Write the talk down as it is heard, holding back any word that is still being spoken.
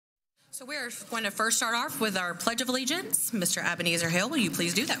So we're going to first start off with our Pledge of Allegiance. Mr. Ebenezer Hill, will you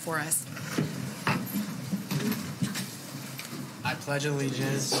please do that for us? I pledge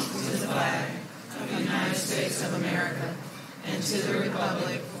allegiance to the flag of the United States of America and to the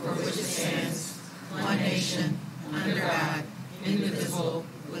republic for which it stands, one nation, under God, indivisible,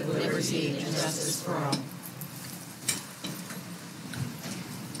 with liberty and justice for all.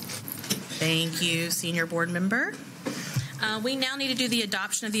 Thank you, Senior Board Member. We now need to do the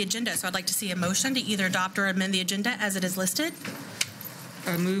adoption of the agenda, so I'd like to see a motion to either adopt or amend the agenda as it is listed.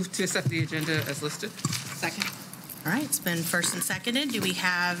 I move to accept the agenda as listed. Second. All right, it's been first and seconded. Do we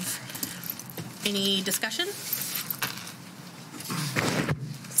have any discussion?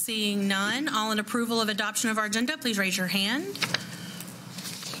 Seeing none, all in approval of adoption of our agenda, please raise your hand.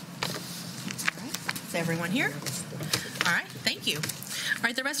 All right, is everyone here? All right, thank you. All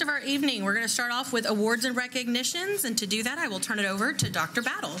right, the rest of our evening, we're going to start off with awards and recognitions, and to do that, I will turn it over to Dr.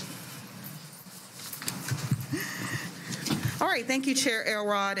 Battle. All right, thank you, Chair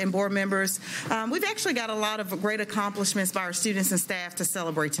Elrod and board members. We've actually got a lot of great accomplishments by our students and staff to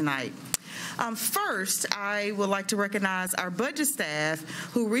celebrate tonight. First, I would like to recognize our budget staff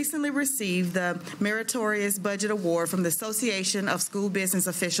who recently received the Meritorious Budget Award from the Association of School Business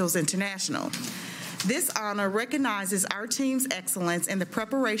Officials International. This honor recognizes our team's excellence in the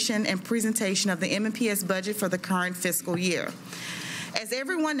preparation and presentation of the MNPS budget for the current fiscal year. As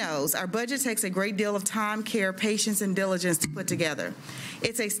everyone knows, our budget takes a great deal of time, care, patience, and diligence to put together.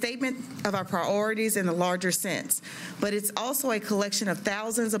 It's a statement of our priorities in the larger sense, but it's also a collection of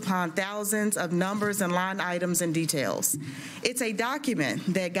thousands upon thousands of numbers and line items and details. It's a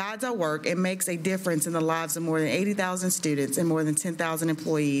document that guides our work and makes a difference in the lives of more than 80,000 students and more than 10,000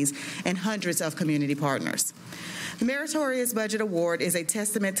 employees and hundreds of community partners. The Meritorious Budget Award is a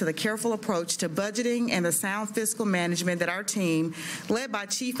testament to the careful approach to budgeting and the sound fiscal management that our team, led by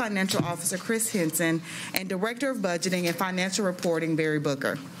Chief Financial Officer Chris Henson and Director of Budgeting and Financial Reporting Barry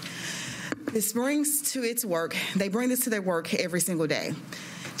Booker. They bring this to their work every single day.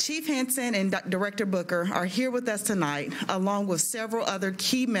 Chief Henson and Director Booker are here with us tonight, along with several other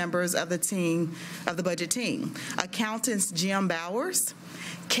key members of the budget team. Accountants Jim Bowers,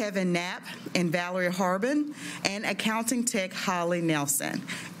 Kevin Knapp and Valerie Harbin, and accounting tech Holly Nelson.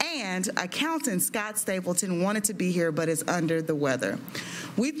 And accountant Scott Stapleton wanted to be here but is under the weather.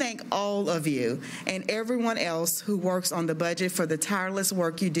 We thank all of you and everyone else who works on the budget for the tireless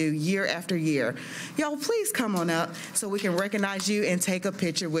work you do year after year. Y'all, please come on up so we can recognize you and take a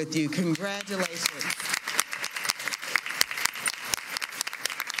picture with you. Congratulations.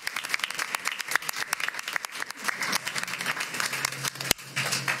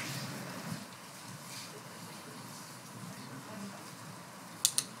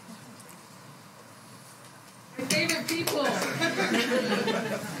 Favorite people.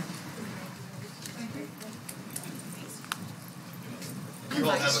 You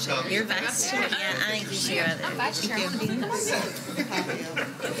all have a copy. You're vice chair. Yeah, I think you should go there. I'm vice chair.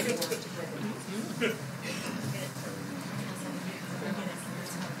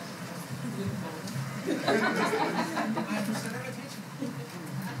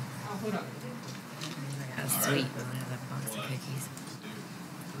 How sweet. We'll have that box of cookies.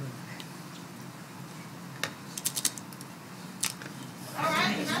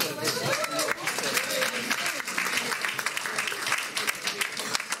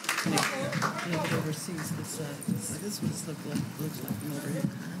 Overseas this was looks like from over here.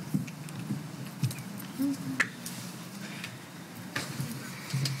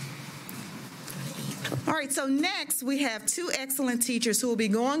 All right, so next we have two excellent teachers who will be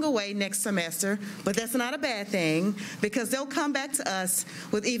going away next semester, but that's not a bad thing because they'll come back to us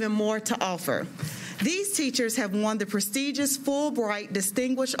with even more to offer. These teachers have won the prestigious Fulbright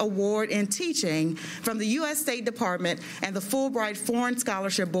Distinguished Award in Teaching from the U.S. State Department and the Fulbright Foreign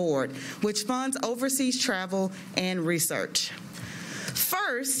Scholarship Board, which funds overseas travel and research.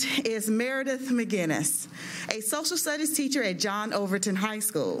 First is Meredith McGinnis, a social studies teacher at John Overton High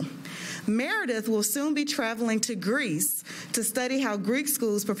School. Meredith will soon be traveling to Greece to study how Greek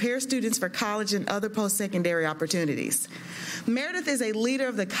schools prepare students for college and other post-secondary opportunities. Meredith is a leader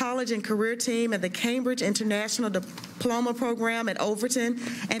of the college and career team at the Cambridge International Diploma Program at Overton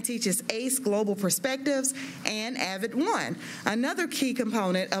and teaches ACE Global Perspectives and AVID 1, another key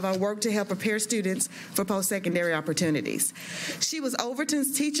component of our work to help prepare students for post-secondary opportunities. She was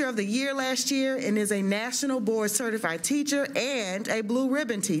Overton's Teacher of the Year last year and is a National Board Certified Teacher and a Blue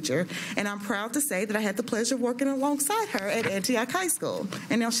Ribbon Teacher, and I'm proud to say that I had the pleasure of working alongside her at Antioch High School,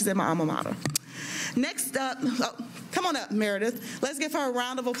 and now she's at my alma mater. Next up, come on up, Meredith. Let's give her a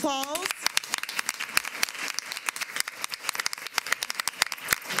round of applause.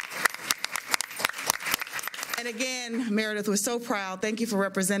 And again, Meredith, we're so proud. Thank you for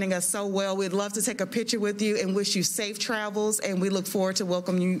representing us so well. We'd love to take a picture with you and wish you safe travels, and we look forward to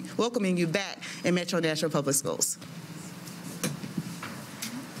welcoming you back in Metro Nashville Public Schools.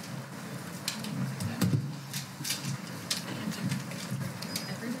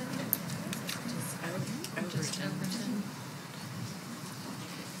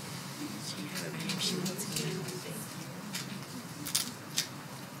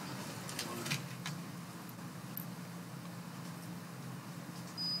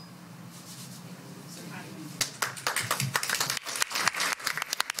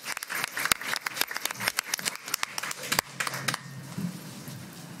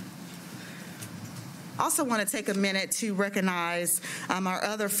 Also want to take a minute to recognize our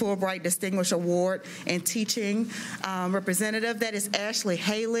other Fulbright Distinguished Award in Teaching representative. That is Ashley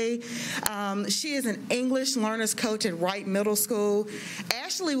Haley. She is an English learners coach at Wright Middle School.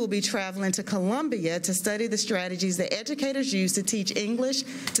 Ashley will be traveling to Columbia to study the strategies that educators use to teach English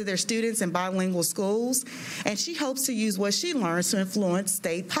to their students in bilingual schools, and she hopes to use what she learns to influence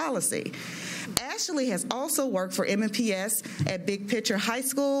state policy. Ashley has also worked for MNPS at Big Picture High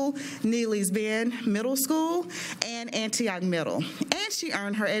School, Neely's Bend Middle School, and Antioch Middle. And she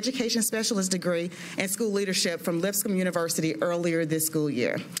earned her education specialist degree in school leadership from Lipscomb University earlier this school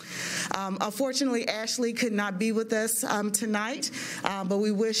year. Unfortunately, Ashley could not be with us tonight, but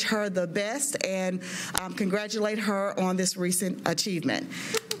we wish her the best and congratulate her on this recent achievement.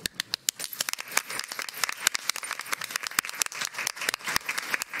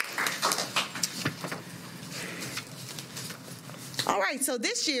 All right, so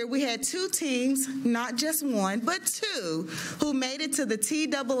this year we had two teams, not just one, but two, who made it to the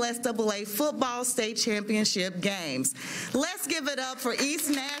TSSAA Football State Championship games. Let's give it up for East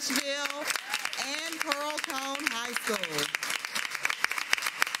Nashville and Pearl Cone High School.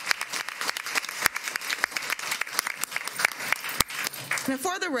 Now,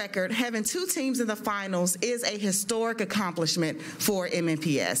 for the record, having two teams in the finals is a historic accomplishment for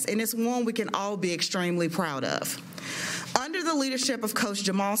MNPS, and it's one we can all be extremely proud of. Under the leadership of Coach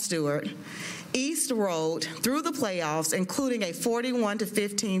Jamal Stewart, East rode through the playoffs, including a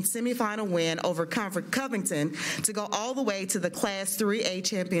 41-15 semifinal win over Covington to go all the way to the Class 3A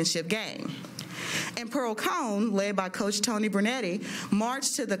championship game. And Pearl Cone, led by Coach Tony Brunetti,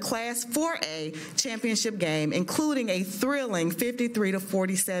 marched to the Class 4A championship game, including a thrilling 53-47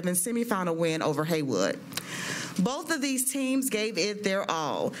 semifinal win over Haywood. Both of these teams gave it their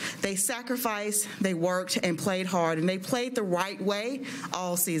all. They sacrificed, they worked, and played hard, and they played the right way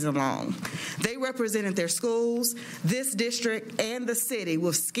all season long. They represented their schools, this district, and the city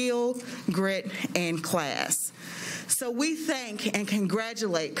with skill, grit, and class. So we thank and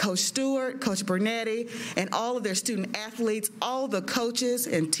congratulate Coach Stewart, Coach Brunetti, and all of their student athletes, all the coaches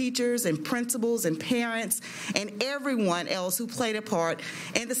and teachers and principals and parents, and everyone else who played a part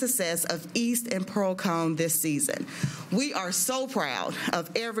in the success of East and Pearl Cone this season. We are so proud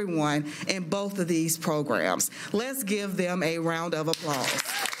of everyone in both of these programs. Let's give them a round of applause.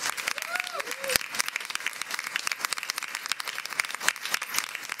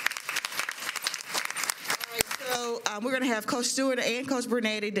 We're going to have Coach Stewart and Coach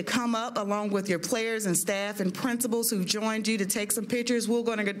Brunetti to come up along with your players and staff and principals who joined you to take some pictures. We're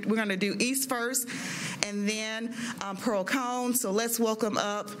going to do East first and then Pearl Cone. So let's welcome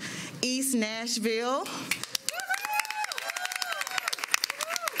up East Nashville.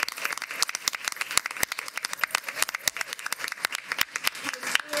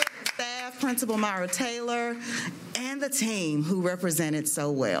 Staff, Principal Myra Taylor, and the team who represented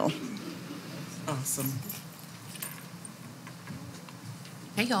so well. Awesome.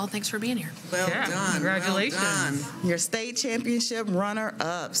 Hey, y'all. Thanks for being here. Well done. Congratulations. Well done. Your state championship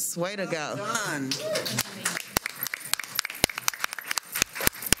runner-ups. Way to go. Well done.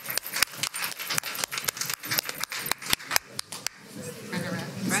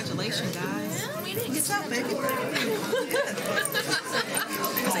 Congratulations, guys. Yeah, we did. Good job, baby.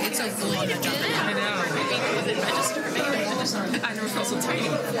 It's so cool on the jump. I know. Maybe was it register? Maybe register. I never felt so tiny.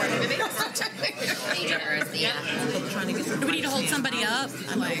 Do we need to hold somebody up?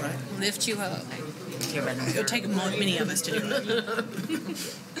 Like, lift you up? It would take many of us to do it.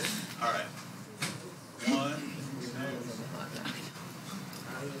 All right. One.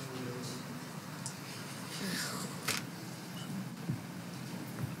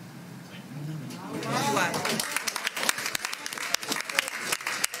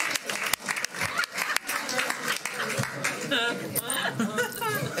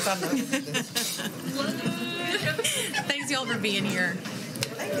 Thanks, y'all, for being here.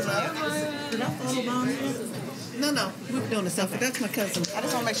 Did I photobomb? No, we're doing a selfie. That's my cousin. I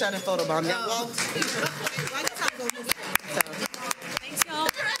just want to make sure I didn't photobomb you. Thanks, y'all.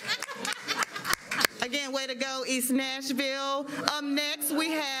 Again, way to go, East Nashville. Up next,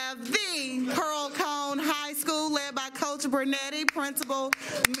 we have the Pearl Cone High School, led by Coach Bernetti, Principal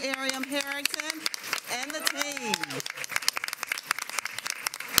Miriam Harrington, and the team.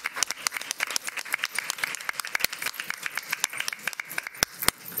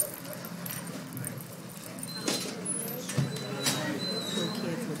 Little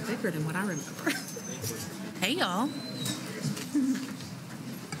kids look bigger than what I remember. Hey, y'all.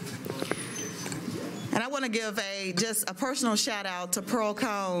 And I want to give just a personal shout out to Pearl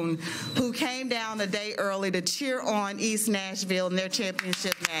Cone, who came down a day early to cheer on East Nashville in their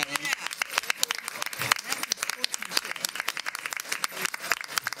championship game.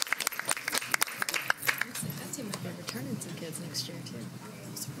 That team might be returning some kids next year, too.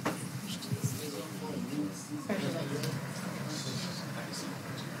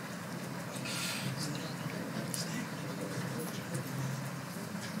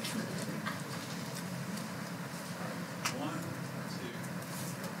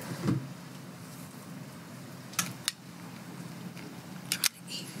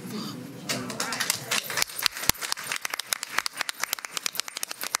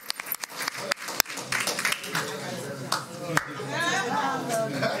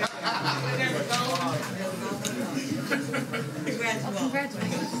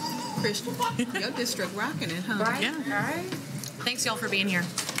 Christian, your district rocking it, huh? Right? Yeah. All right. Thanks, y'all, for being here.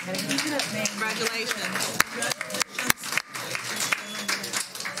 Congratulations.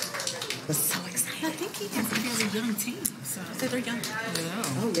 Was so excited. I think he has a young team. So They're young.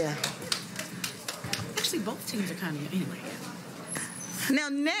 Oh, yeah. actually, both teams are kind of anyway. Now,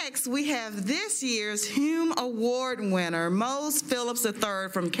 next, we have this year's Hume Award winner, Mose Phillips III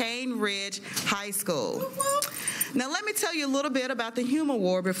from Cane Ridge High School. Now, let me tell you a little bit about the Hume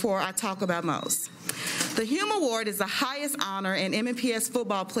Award before I talk about Mose. The Hume Award is the highest honor an MNPS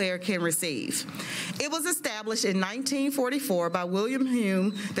football player can receive. It was established in 1944 by William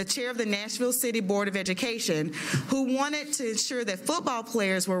Hume, the chair of the Nashville City Board of Education, who wanted to ensure that football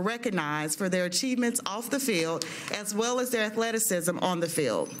players were recognized for their achievements off the field as well as their athleticism on the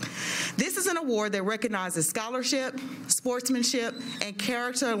field. This is an award that recognizes scholarship, sportsmanship, and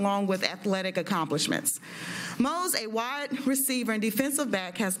character along with athletic accomplishments. Mose, a wide receiver and defensive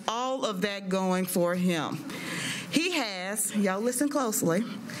back, has all of that going for him. He has, y'all listen closely,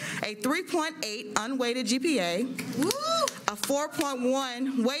 a 3.8 unweighted GPA, a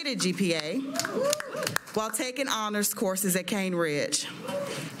 4.1 weighted GPA, while taking honors courses at Cane Ridge.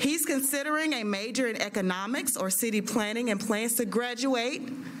 He's considering a major in economics or city planning and plans to graduate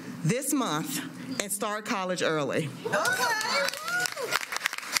this month and start college early. Okay.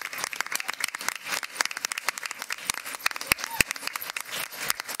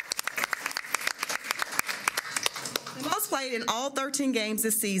 Played in all 13 games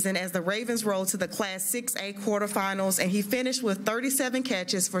this season as the Ravens rolled to the Class 6A quarterfinals, and he finished with 37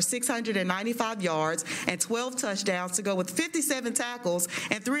 catches for 695 yards and 12 touchdowns to go with 57 tackles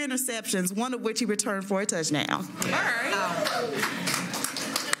and 3 interceptions, one of which he returned for a touchdown. All right.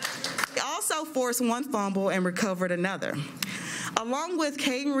 He also forced 1 fumble and recovered another. Along with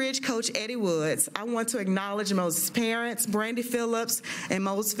Cane Ridge coach Eddie Woods, I want to acknowledge Mose's parents, Brandy Phillips and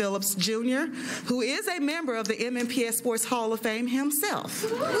Mose Phillips Jr., who is a member of the MNPS Sports Hall of Fame himself.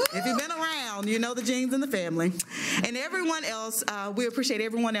 If you've been around, you know the genes in the family. And everyone else, we appreciate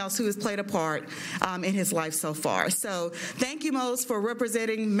everyone else who has played a part in his life so far. So thank you, Mose, for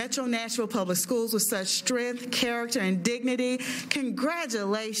representing Metro Nashville Public Schools with such strength, character, and dignity.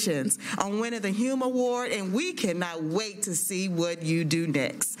 Congratulations on winning the Hume Award, and we cannot wait to see what you do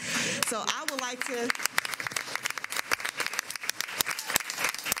next. So I would like to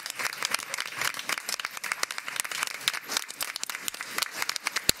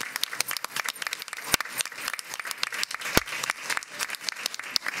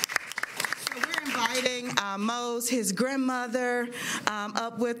Mose, his grandmother,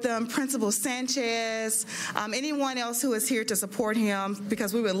 up with them, Principal Sanchez, anyone else who is here to support him,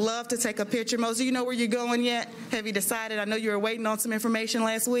 because we would love to take a picture. Mose, do you know where you're going yet? Have you decided? I know you were waiting on some information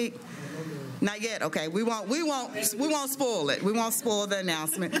last week. Not yet. Okay, we won't spoil it. We won't spoil the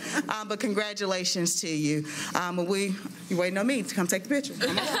announcement. But congratulations to you. You waiting on me to come take the picture.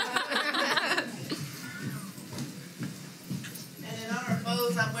 Come on.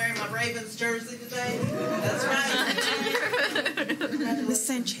 I'm wearing my Ravens jersey today. That's right. Miss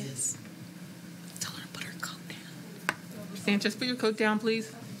Sanchez. Tell her to put her coat down. Sanchez, put your coat down,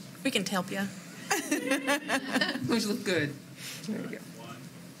 please. We can help you. Which look good. There you go.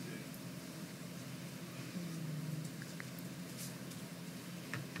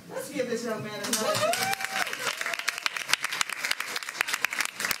 Let's give this young man a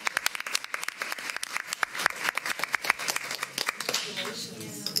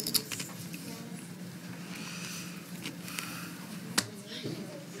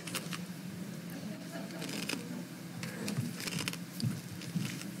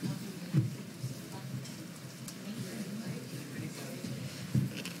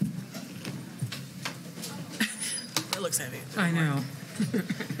looks heavy. I know.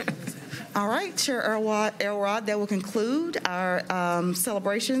 All right, Chair Elrod, that will conclude our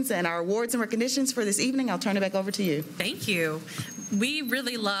celebrations and our awards and recognitions for this evening. I'll turn it back over to you. Thank you. We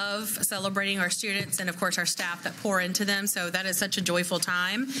really love celebrating our students and, of course, our staff that pour into them. So that is such a joyful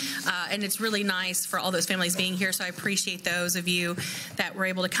time. And it's really nice for all those families being here. So I appreciate those of you that were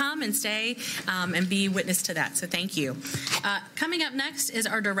able to come and stay and be witness to that. So thank you. Coming up next is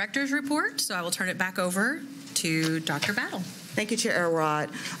our director's report. So I will turn it back over to Dr. Battle. Thank you, Chair Elrod.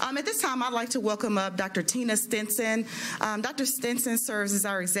 At this time, I'd like to welcome up Dr. Tina Stinson. Dr. Stinson serves as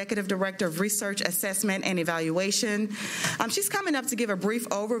our Executive Director of Research, Assessment, and Evaluation. She's coming up to give a brief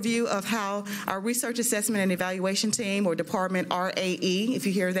overview of how our Research, Assessment, and Evaluation team, or Department RAE, if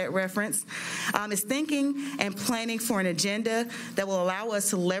you hear that reference, is thinking and planning for an agenda that will allow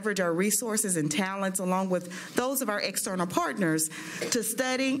us to leverage our resources and talents along with those of our external partners to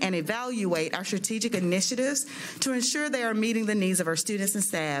study and evaluate our strategic initiatives to ensure they are meeting the needs of our students and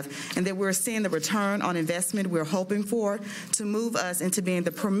staff, and that we're seeing the return on investment we're hoping for to move us into being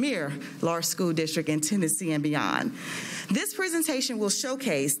the premier large school district in Tennessee and beyond. This presentation will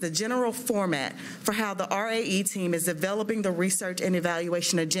showcase the general format for how the RAE team is developing the research and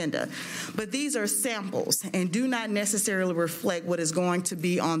evaluation agenda, but these are samples and do not necessarily reflect what is going to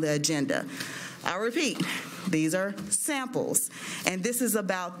be on the agenda. I repeat, these are samples, and this is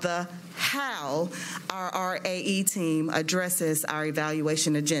about the how our RAE team addresses our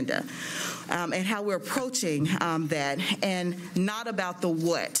evaluation agenda and how we're approaching that, and not about the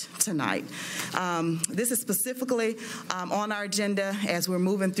what tonight. This is specifically on our agenda as we're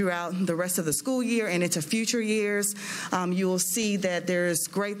moving throughout the rest of the school year and into future years. You will see that there's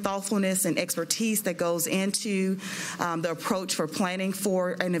great thoughtfulness and expertise that goes into the approach for planning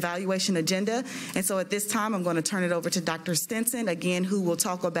for an evaluation agenda. And so at this time, I'm going to turn it over to Dr. Stinson, again, who will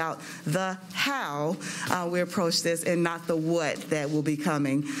talk about the how we approach this and not the what that will be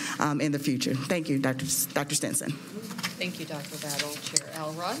coming in the future. Thank you, Dr. Stinson. Thank you, Dr. Battle, Chair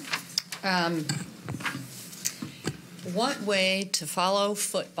Elrod. What way to follow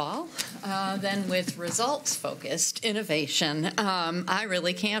football than with results-focused innovation? I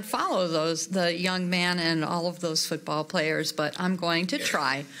really can't follow the young man and all of those football players, but I'm going to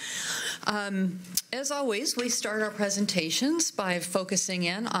try. As always, we start our presentations by focusing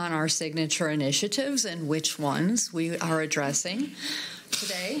in on our signature initiatives and which ones we are addressing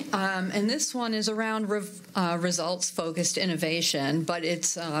today. And this one is around results-focused innovation, but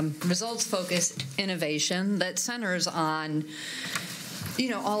it's results-focused innovation that centers on,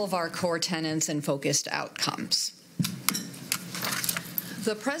 all of our core tenets and focused outcomes.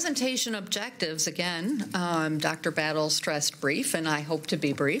 The presentation objectives, again, Dr. Battle stressed brief, and I hope to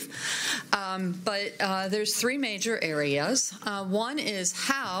be brief. But there's three major areas. One is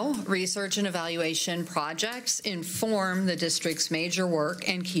how research and evaluation projects inform the district's major work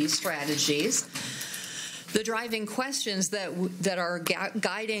and key strategies. The driving questions that are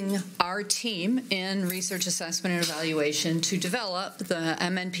guiding our team in research, assessment, and evaluation to develop the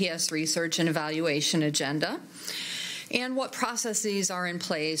MNPS research and evaluation agenda, and what processes are in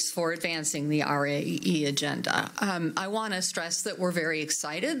place for advancing the RAE agenda. I want to stress that we're very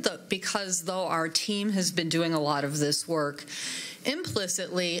excited because though our team has been doing a lot of this work,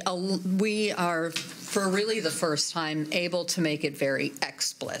 implicitly we are, for really the first time, able to make it very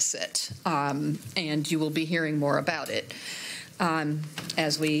explicit. And you will be hearing more about it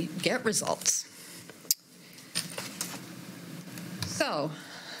as we get results. So,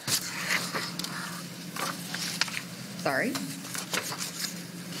 sorry.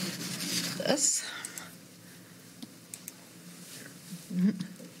 This.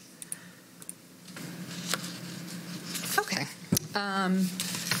 Okay.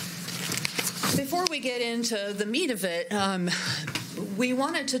 Before we get into the meat of it, we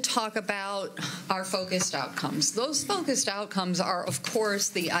wanted to talk about our focused outcomes. Those focused outcomes are, of course,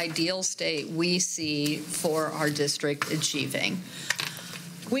 the ideal state we see for our district achieving.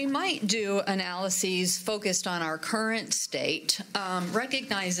 We might do analyses focused on our current state,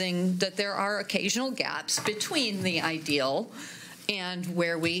 recognizing that there are occasional gaps between the ideal and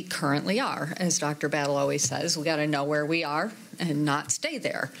where we currently are. As Dr. Battle always says, we got to know where we are and not stay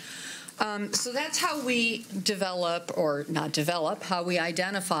there. So that's how we develop, or not develop, how we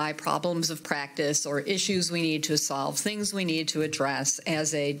identify problems of practice or issues we need to solve, things we need to address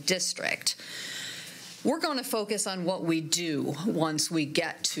as a district. We're going to focus on what we do once we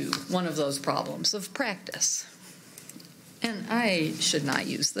get to one of those problems of practice. And I should not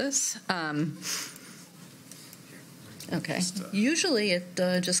use this. Okay. Usually it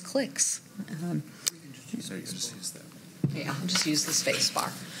just clicks. Yeah, I'll just use the space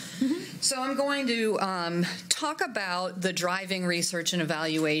bar. So I'm going to talk about the driving research and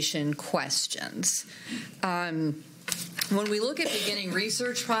evaluation questions. When we look at beginning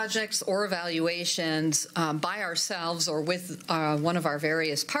research projects or evaluations by ourselves or with one of our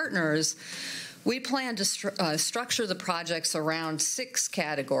various partners, we plan to structure the projects around 6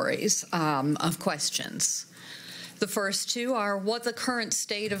 categories of questions. The first 2 are what the current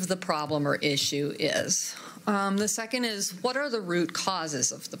state of the problem or issue is. The second is what are the root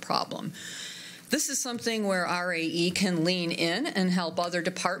causes of the problem. This is something where RAE can lean in and help other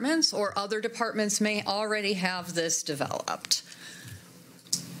departments, or other departments may already have this developed.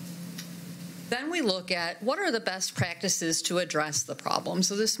 Then we look at what are the best practices to address the problem.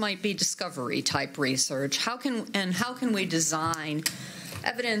 So this might be discovery type research. How can we design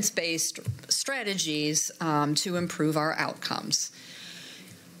evidence-based strategies to improve our outcomes?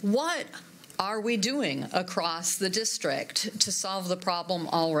 What are we doing across the district to solve the problem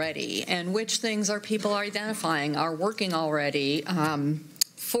already? And which things are people identifying are working already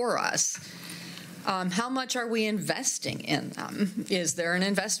for us? How much are we investing in them? Is there an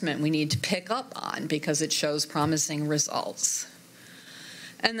investment we need to pick up on because it shows promising results?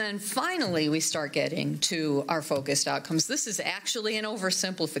 And then finally, we start getting to our focused outcomes. This is actually an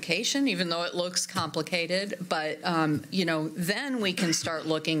oversimplification, even though it looks complicated. But, then we can start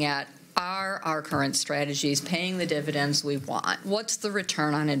looking at, are our current strategies paying the dividends we want? What's the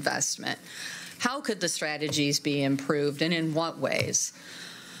return on investment? How could the strategies be improved, and in what ways?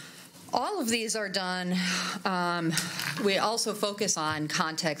 All of these are done. We also focus on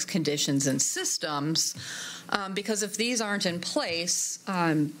context, conditions, and systems, because if these aren't in place,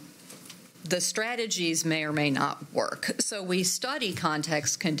 the strategies may or may not work. So we study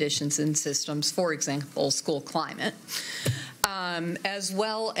context, conditions, and systems, for example, school climate, as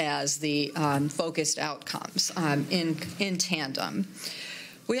well as the focused outcomes in tandem.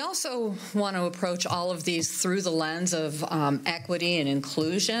 We also want to approach all of these through the lens of equity and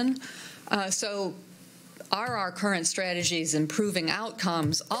inclusion. So are our current strategies improving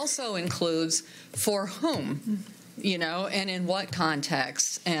outcomes also includes for whom, and in what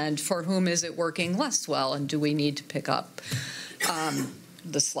context, and for whom is it working less well, and do we need to pick up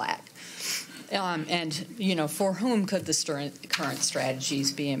the slack? And for whom could the current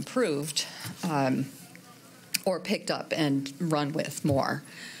strategies be improved or picked up and run with more?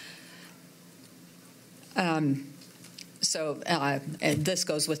 And this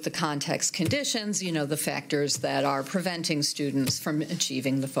goes with the context conditions, the factors that are preventing students from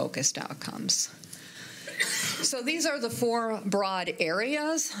achieving the focused outcomes. So these are the 4 broad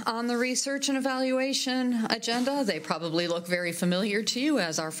areas on the research and evaluation agenda. They probably look very familiar to you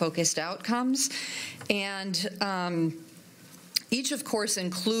as our focused outcomes. And each, of course,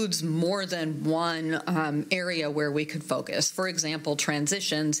 includes more than one area where we could focus. For example,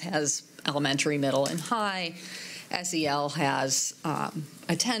 transitions has elementary, middle, and high. SEL has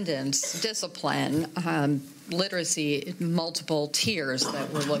attendance, discipline, literacy, multiple tiers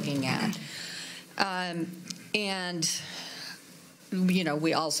that we're looking at. And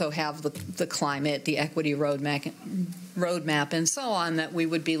we also have the climate, the equity roadmap, and so on that we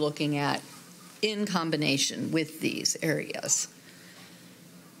would be looking at in combination with these areas.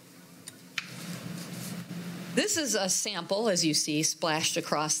 This is a sample, as you see, splashed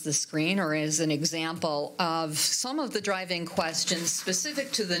across the screen, or is an example of some of the driving questions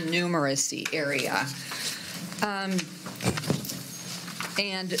specific to the numeracy area.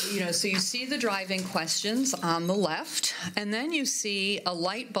 So you see the driving questions on the left, and then you see a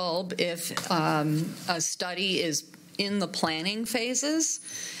light bulb if a study is in the planning phases,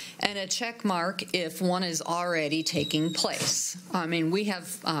 and a check mark if one is already taking place. I mean, we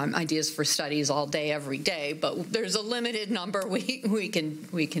have ideas for studies all day, every day, but there's a limited number we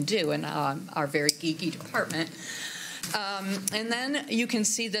can do in our very geeky department. And then you can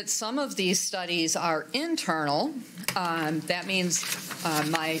see that some of these studies are internal. That means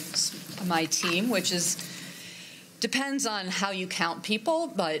my team, which depends on how you count people,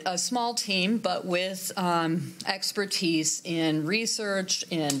 but a small team, but with expertise in research,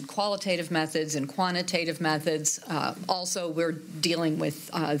 in qualitative methods, and quantitative methods. Also, we're dealing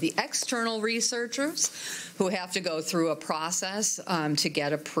with the external researchers who have to go through a process to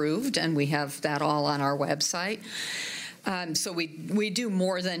get approved, and we have that all on our website. So we do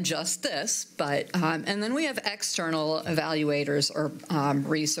more than just this, but and then we have external evaluators or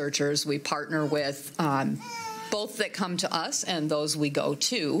researchers we partner with, both that come to us and those we go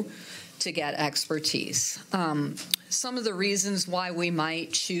to get expertise. Some of the reasons why we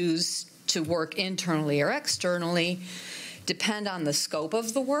might choose to work internally or externally depend on the scope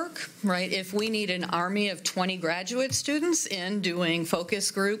of the work, right? If we need an army of 20 graduate students in doing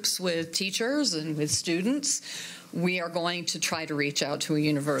focus groups with teachers and with students, we are going to try to reach out to a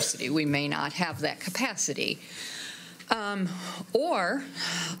university. We may not have that capacity. Or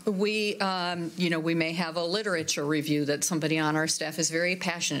we may have a literature review that somebody on our staff is very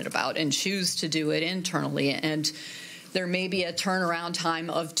passionate about and choose to do it internally. And there may be a turnaround time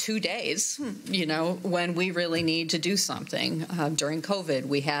of 2 days, when we really need to do something. During COVID,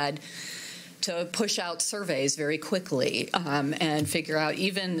 we had to push out surveys very quickly and figure out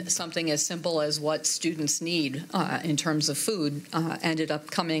even something as simple as what students need in terms of food ended up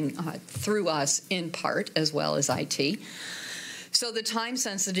coming through us in part, as well as IT. So the time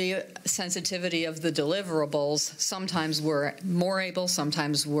sensitivity of the deliverables, sometimes we're more able,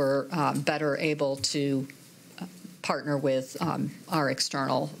 sometimes we're better able to partner with our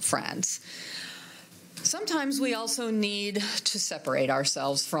external friends. Sometimes we also need to separate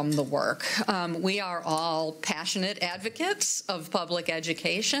ourselves from the work. We are all passionate advocates of public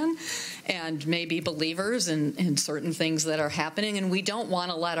education and maybe believers in certain things that are happening, and we don't want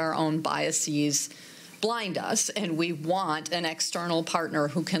to let our own biases blind us, and we want an external partner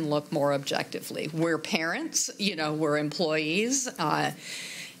who can look more objectively. We're parents, we're employees,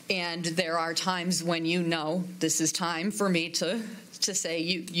 and there are times when this is time for me to say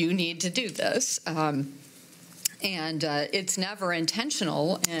you need to do this. And it's never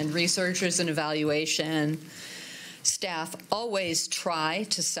intentional, and researchers and evaluation staff always try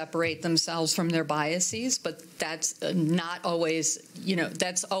to separate themselves from their biases, but that's not always,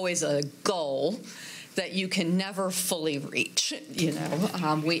 that's always a goal that you can never fully reach.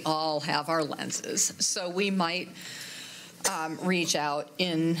 We all have our lenses. So we might reach out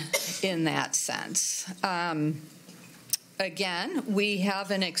in that sense. Again, we have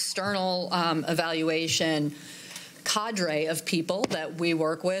an external evaluation cadre of people that we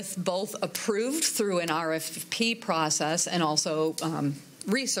work with, both approved through an RFP process and also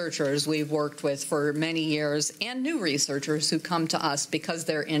researchers we've worked with for many years, and new researchers who come to us because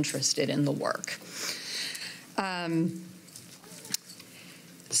they're interested in the work.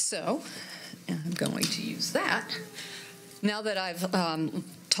 So I'm going to use that. Now that I've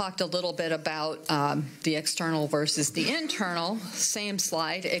talked a little bit about the external versus the internal, same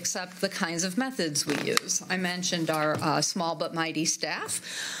slide, except the kinds of methods we use. I mentioned our small but mighty staff.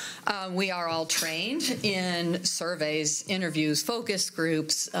 We are all trained in surveys, interviews, focus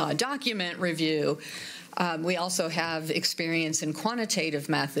groups, document review. We also have experience in quantitative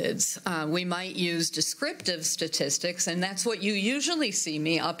methods. We might use descriptive statistics, and that's what you usually see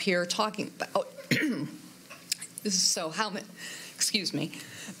me up here talking about. So how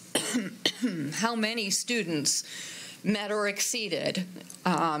many students met or exceeded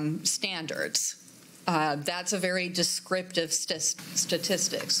standards? That's a very descriptive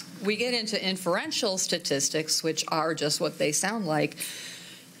statistics. We get into inferential statistics, which are just what they sound like,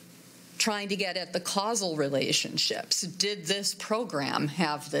 trying to get at the causal relationships. Did this program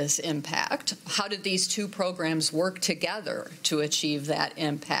have this impact? How did these two programs work together to achieve that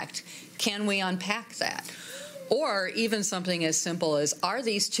impact? Can we unpack that? Or even something as simple as, are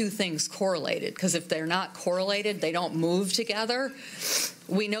these two things correlated? Because if they're not correlated, they don't move together,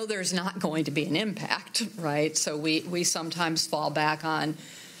 we know there's not going to be an impact, right? So we sometimes fall back on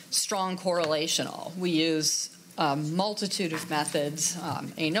strong correlational. We use a multitude of methods,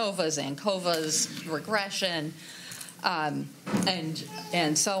 ANOVAs, ANCOVAs, regression,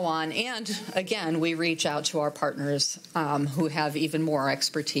 and so on. And again, we reach out to our partners who have even more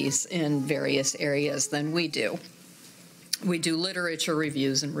expertise in various areas than we do. We do literature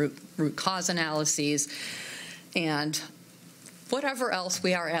reviews and root cause analyses and whatever else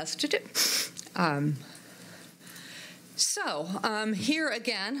we are asked to do. Here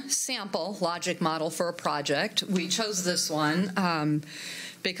again, sample logic model for a project. We chose this one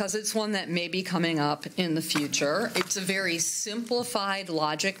because it's one that may be coming up in the future. It's a very simplified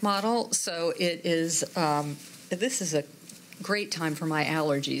logic model, so it is, this is a great time for my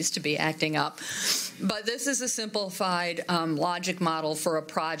allergies to be acting up, but this is a simplified logic model for a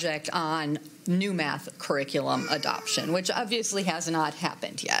project on new math curriculum adoption, which obviously has not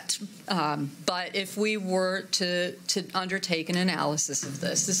happened yet. But if we were to undertake an analysis of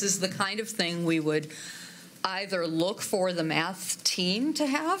this, this is the kind of thing we would either look for the math team to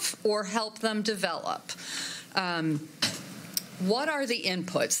have or help them develop. What are the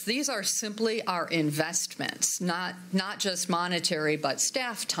inputs? These are simply our investments, not just monetary, but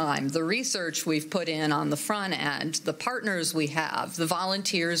staff time, the research we've put in on the front end, the partners we have, the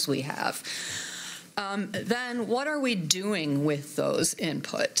volunteers we have. Then what are we doing with those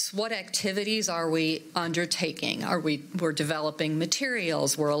inputs? What activities are we undertaking? We're developing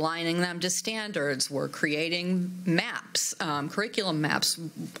materials, we're aligning them to standards, we're creating maps, curriculum maps,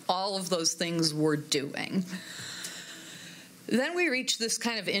 all of those things we're doing. Then we reach this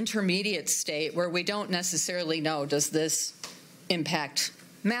kind of intermediate state where we don't necessarily know, does this impact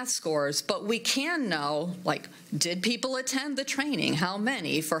math scores, but we can know, like, did people attend the training? How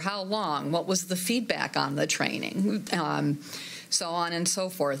many? For how long? What was the feedback on the training? So on and so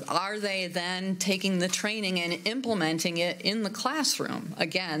forth. Are they then taking the training and implementing it in the classroom?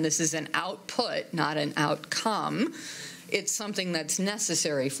 Again, this is an output, not an outcome. It's something that's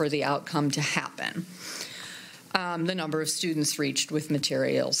necessary for the outcome to happen. The number of students reached with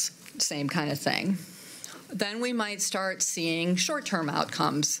materials, same kind of thing. Then we might start seeing short-term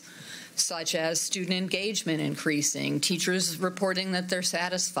outcomes, such as student engagement increasing, teachers reporting that they're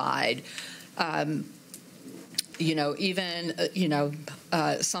satisfied.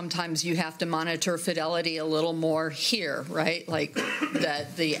 Sometimes you have to monitor fidelity a little more here, right? Like that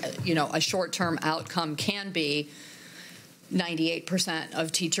a short-term outcome can be 98%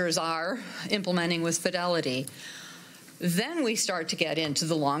 of teachers are implementing with fidelity. Then we start to get into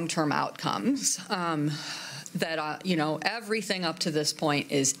the long-term outcomes that, everything up to this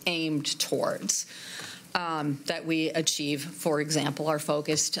point is aimed towards, that we achieve, for example, our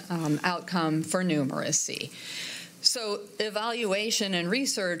focused outcome for numeracy. So evaluation and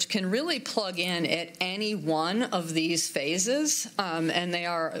research can really plug in at any one of these phases, and they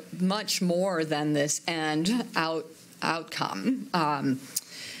are much more than this end outcome,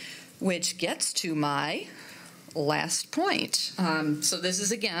 which gets to my last point. So this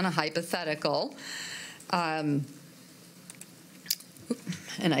is, again, a hypothetical. And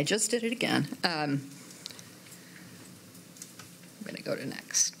I just did it again. I'm going to go to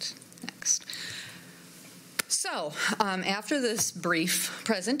next. So after this brief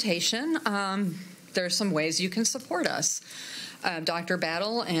presentation, there's some ways you can support us. Dr.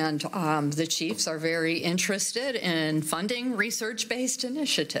 Battle and the chiefs are very interested in funding research-based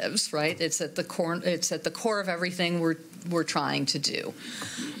initiatives, right? It's at the core of everything we're trying to do.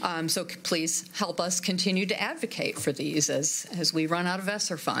 So please help us continue to advocate for these as we run out of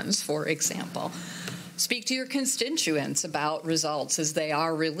ESSER funds, for example. Speak to your constituents about results as they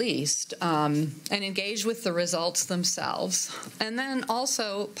are released, and engage with the results themselves. And then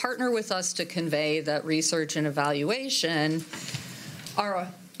also partner with us to convey that research and evaluation are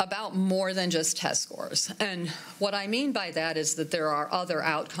about more than just test scores. And what I mean by that is that there are other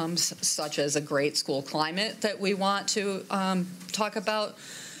outcomes, such as a great school climate that we want to talk about,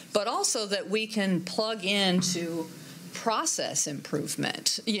 but also that we can plug into process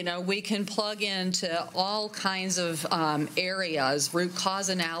improvement. We can plug into all kinds of areas, root cause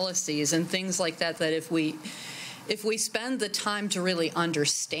analyses and things like that, that if we spend the time to really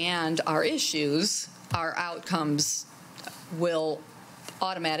understand our issues, our outcomes will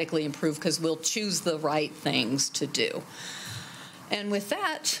automatically improve because we'll choose the right things to do. And with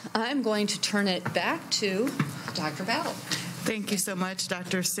that, I'm going to turn it back to Dr. Battle. Thank you so much,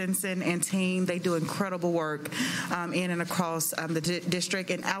 Dr. Simpson and team. They do incredible work in and across the district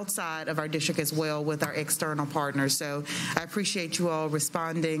and outside of our district as well with our external partners. So I appreciate you all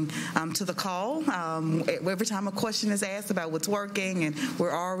responding to the call. Every time a question is asked about what's working, and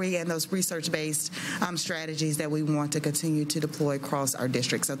we're already in those research-based strategies that we want to continue to deploy across our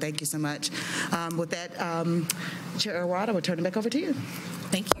district. So thank you so much. With that, Chair Elrod, I will turn it back over to you.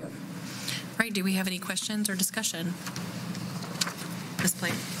 Thank you. All right, do we have any questions or discussion? Ms.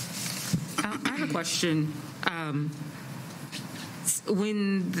 Plate. I have a question.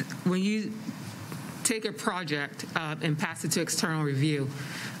 When you take a project and pass it to external review,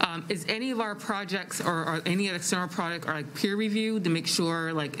 is any of our projects or any external product or like peer review to make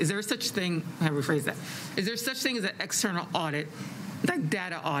sure, like, is there such thing? I rephrase that. Is there such thing as an external audit, like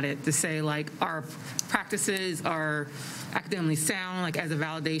data audit, to say like our practices are academically sound, like as a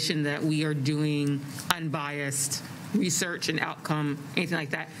validation that we are doing unbiased research and outcome, anything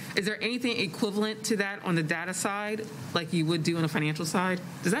like that? Is there anything equivalent to that on the data side, like you would do on the financial side?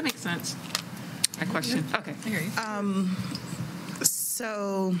 Does that make sense? My question. Okay. I hear you.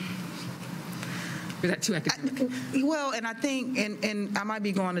 So. Is that too academic? Well, and I think, and I might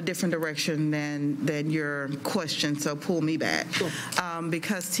be going a different direction than your question, so pull me back. Sure.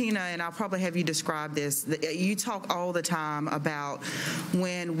 Because Tina, and I'll probably have you describe this, you talk all the time about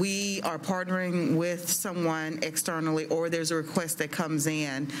when we are partnering with someone externally or there's a request that comes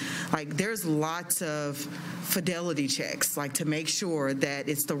in, like there's lots of fidelity checks, like to make sure that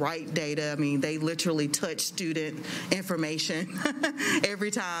it's the right data. I mean, they literally touch student information every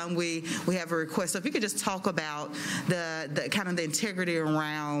time we have a request. So if you we could just talk about the kind of the integrity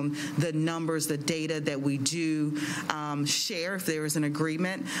around the numbers, the data that we do share, if there is an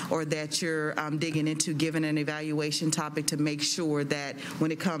agreement or that you're digging into, given an evaluation topic, to make sure that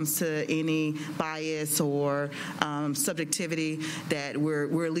when it comes to any bias or subjectivity, that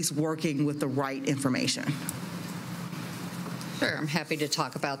we're at least working with the right information. Sure, I'm happy to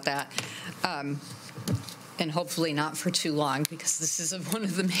talk about that. And hopefully not for too long, because this is one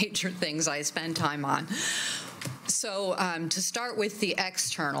of the major things I spend time on. So to start with the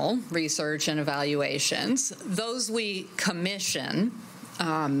external research and evaluations, those we commission.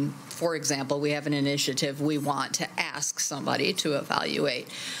 For example, we have an initiative we want to ask somebody to evaluate.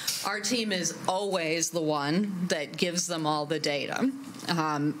 Our team is always the one that gives them all the data.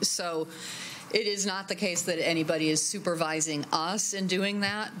 So it is not the case that anybody is supervising us in doing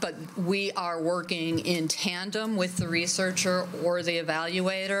that, but we are working in tandem with the researcher or the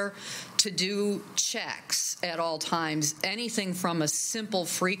evaluator to do checks at all times. Anything from a simple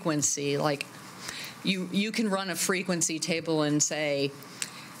frequency, like you can run a frequency table and say,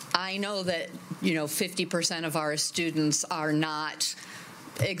 I know that 50% of our students are not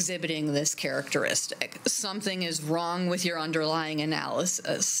exhibiting this characteristic. Something is wrong with your underlying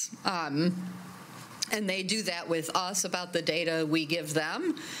analysis. And they do that with us about the data we give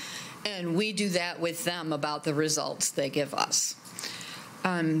them, and we do that with them about the results they give us.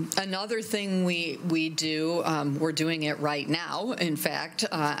 Another thing we do, we're doing it right now. In fact,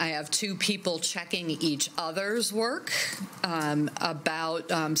 I have two people checking each other's work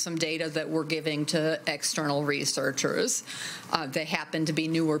about some data that we're giving to external researchers. They happen to be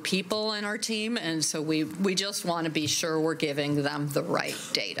newer people in our team, and so we just want to be sure we're giving them the right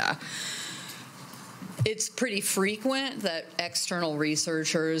data. It's pretty frequent that external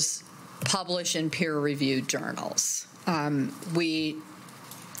researchers publish in peer-reviewed journals. We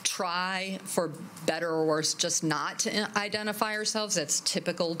try, for better or worse, just not to identify ourselves. That's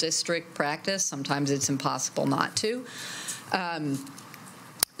typical district practice. Sometimes it's impossible not to.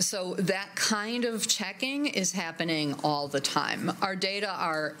 So that kind of checking is happening all the time. Our data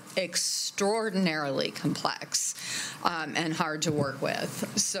are extraordinarily complex and hard to work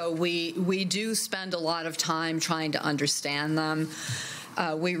with. So we do spend a lot of time trying to understand them.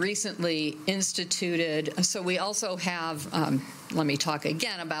 We recently instituted, so we also have, let me talk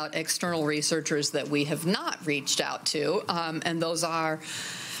again about external researchers that we have not reached out to, and those are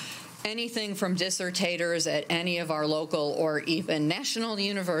anything from dissertators at any of our local or even national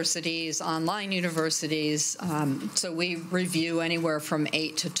universities, online universities. So we review anywhere from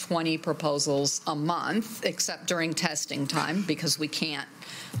 8 to 20 proposals a month, except during testing time, because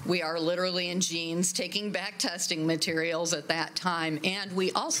we are literally in jeans taking back testing materials at that time. And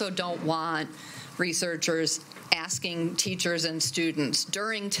we also don't want researchers asking teachers and students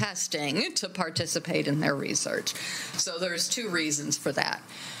during testing to participate in their research. So there's two reasons for that.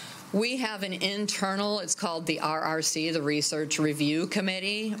 We have an internal, it's called the RRC, the Research Review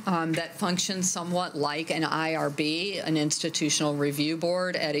Committee, that functions somewhat like an IRB, an institutional review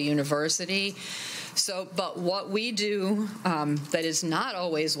board at a university. So, but what we do that is not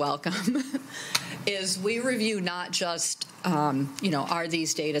always welcome is we review not just, are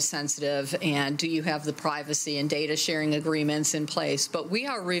these data sensitive and do you have the privacy and data sharing agreements in place, but we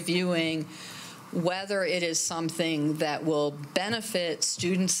are reviewing whether it is something that will benefit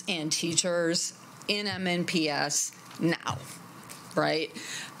students and teachers in MNPS now, right?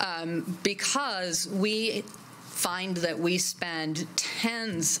 Because we find that we spend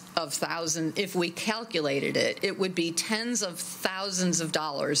tens of thousands, if we calculated it, it would be tens of thousands of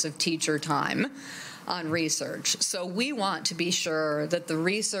dollars of teacher time on research. So we want to be sure that the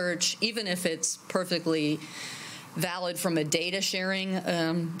research, even if it's perfectly valid from a data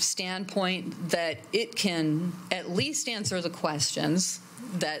sharing standpoint, that it can at least answer the questions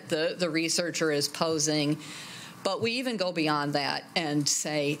that the researcher is posing. But we even go beyond that and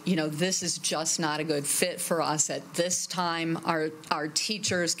say, this is just not a good fit for us at this time. Our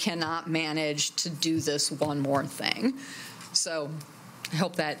teachers cannot manage to do this one more thing. So I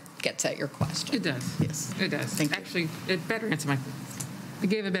hope that gets at your question. It does. Yes. It does. Thank you. Actually, it better answer I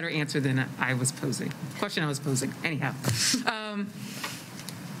gave a better answer than I was posing. Question I was posing. Anyhow.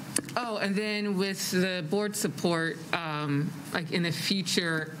 And then with the board support, like in the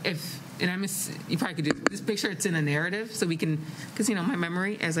future, you probably could do this, make sure it's in a narrative so we can, because my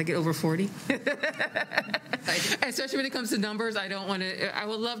memory as I get over 40, especially when it comes to numbers, I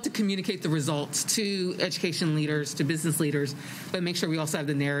would love to communicate the results to education leaders, to business leaders, but make sure we also have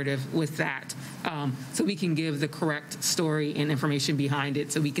the narrative with that so we can give the correct story and information behind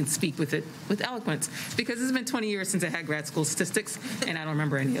it, so we can speak with it with eloquence. Because it's been 20 years since I had grad school statistics, and I don't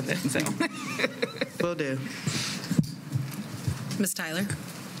remember any of it. So, Will do. Ms. Tyler?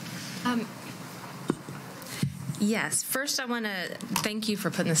 Yes. First, I want to thank you for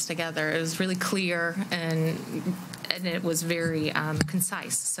putting this together. It was really clear and it was very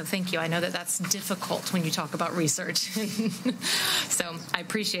concise. So thank you. I know that that's difficult when you talk about research. So I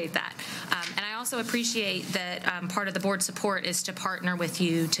appreciate that. And I also appreciate that part of the board support is to partner with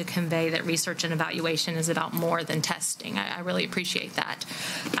you to convey that research and evaluation is about more than testing. I really appreciate that.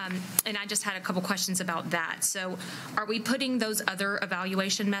 And I just had a couple questions about that. So are we putting those other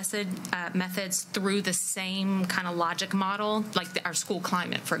evaluation methods through the same kind of logic model, like our school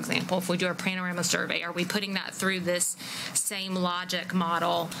climate, for example? If we do a panorama survey, are we putting that through this same logic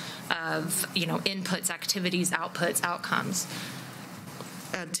model of, inputs, activities, outputs, outcomes?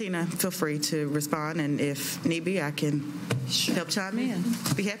 Tina, feel free to respond, and if need be, I can help chime in.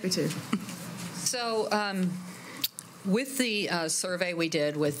 Be happy to. So with the survey we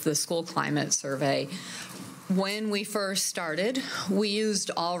did with the school climate survey, when we first started, we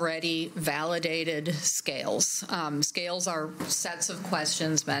used already validated scales. Scales are sets of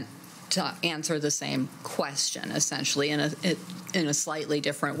questions meant to answer the same question, essentially, in a slightly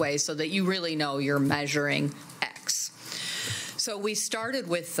different way, so that you really know you're measuring X. So we started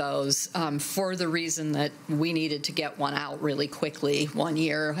with those for the reason that we needed to get one out really quickly one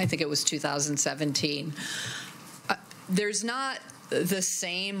year. I think it was 2017. There's not the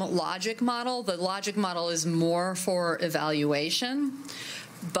same logic model. The logic model is more for evaluation.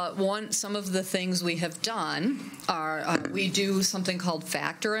 But some of the things we have done are we do something called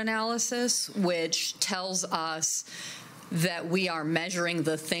factor analysis, which tells us that we are measuring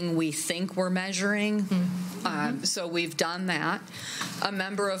the thing we think we're measuring. So we've done that. A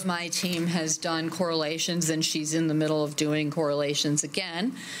member of my team has done correlations, and she's in the middle of doing correlations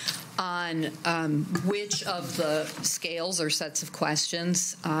again on which of the scales or sets of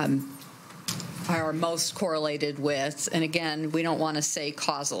questions are most correlated with, and again, we don't want to say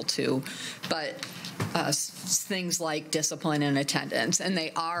causal to, but things like discipline and attendance, and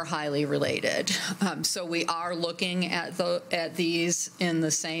they are highly related. So we are looking at these in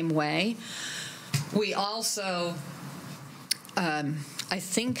the same way. We also, I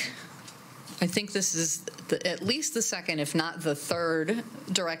think this is at least the second, if not the third,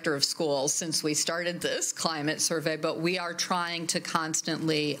 director of schools since we started this climate survey, but we are trying to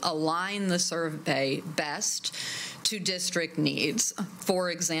constantly align the survey best to district needs. For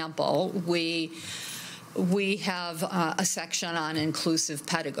example, we have a section on inclusive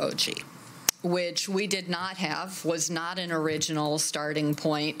pedagogy, which we did not have, was not an original starting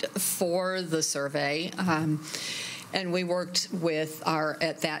point for the survey. And we worked with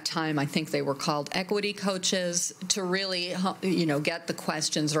at that time, I think they were called equity coaches, to really, get the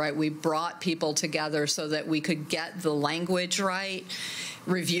questions right. We brought people together so that we could get the language right,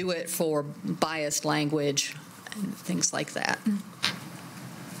 review it for biased language, and things like that.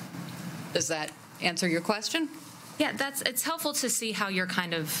 Does that answer your question? Yeah, it's helpful to see how you're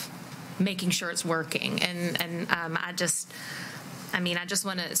kind of making sure it's working. And I just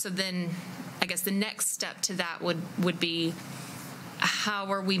want to, so then I guess the next step to that would be,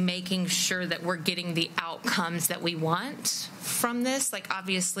 how are we making sure that we're getting the outcomes that we want from this? Like,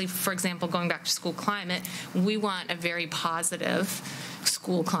 obviously, for example, going back to school climate, we want a very positive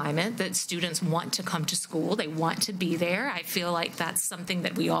school climate, that students want to come to school, they want to be there. I feel like that's something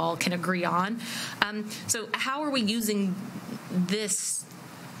that we all can agree on. So how are we using this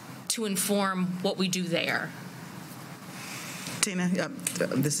to inform what we do there? Tina,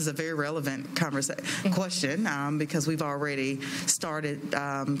 this is a very relevant question because we've already started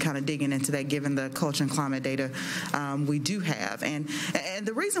kind of digging into that, given the culture and climate data we do have. And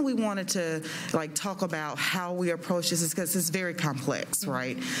the reason we wanted to talk about how we approach this is because it's very complex,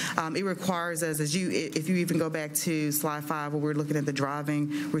 right? It requires us, if you even go back to slide 5 where we're looking at the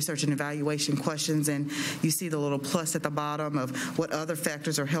driving research and evaluation questions, and you see the little plus at the bottom of what other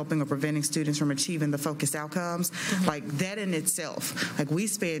factors are helping or preventing students from achieving the focused outcomes, like that in itself, we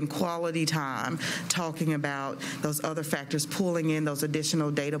spend quality time talking about those other factors, pulling in those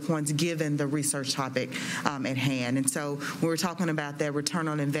additional data points given the research topic at hand. And so when we're talking about that return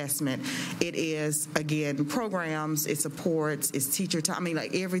on investment, it is, again, programs, it supports, it's teacher time,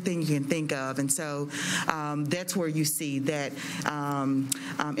 everything you can think of. And so that's where you see that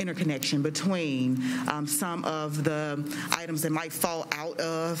interconnection between some of the items that might fall out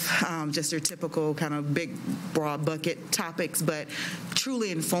of just your typical kind of big, broad bucket topics, topics, but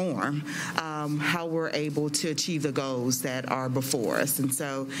truly inform how we're able to achieve the goals that are before us. And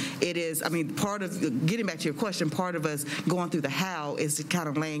so it is, I mean, part of, getting back to your question, part of us going through the how is kind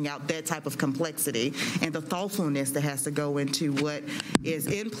of laying out that type of complexity and the thoughtfulness that has to go into what is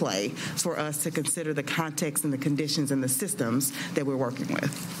in play for us to consider the context and the conditions and the systems that we're working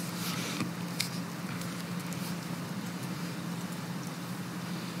with.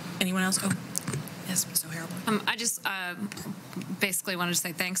 Anyone else? Oh, yes, Ms. O'Hara. I just basically wanted to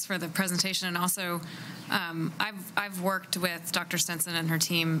say thanks for the presentation, and also I've worked with Dr. Stinson and her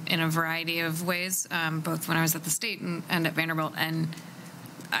team in a variety of ways, both when I was at the state and at Vanderbilt, and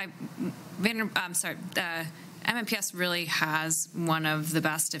MNPS really has one of the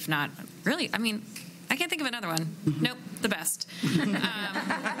best, if not really, I mean, I can't think of another one. Nope, the best.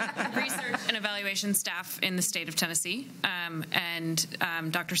 Research and evaluation staff in the state of Tennessee. And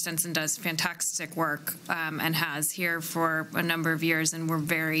Dr. Stinson does fantastic work and has here for a number of years. And we're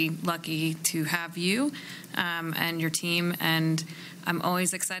very lucky to have you and your team. And I'm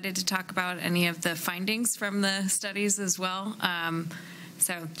always excited to talk about any of the findings from the studies as well.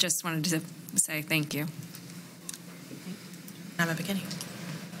 So just wanted to say thank you. I'm at beginning.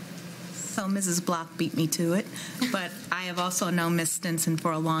 So Mrs. Block beat me to it, but I have also known Ms. Stinson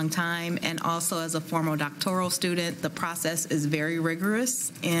for a long time, and also as a former doctoral student, the process is very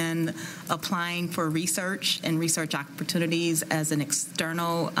rigorous in applying for research and research opportunities as an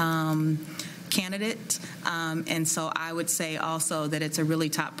external candidate. And so I would say also that it's a really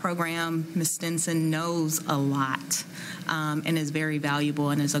top program. Ms. Stinson knows a lot and is very valuable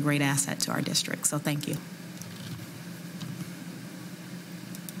and is a great asset to our district. So thank you.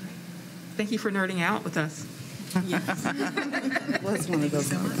 Thank you for nerding out with us. Yes. It was one of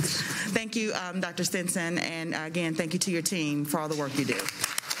those moments. Thank you, Dr. Stinson, and again, thank you to your team for all the work you do.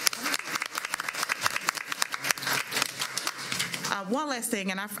 One last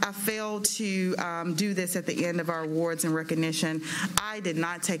thing, and I failed to do this at the end of our awards and recognition. I did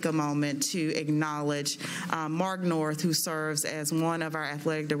not take a moment to acknowledge Mark North, who serves as one of our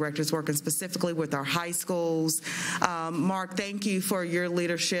athletic directors working specifically with our high schools. Mark, thank you for your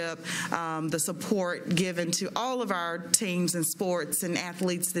leadership, the support given to all of our teams and sports and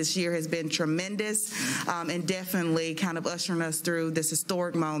athletes this year has been tremendous, and definitely kind of ushering us through this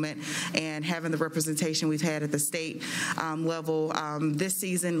historic moment and having the representation we've had at the state level this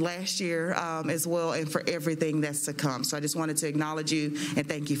season, last year as well, and for everything that's to come. So I just wanted to acknowledge you and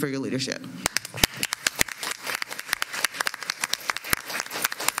thank you for your leadership.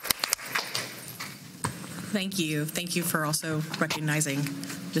 Thank you. Thank you for also recognizing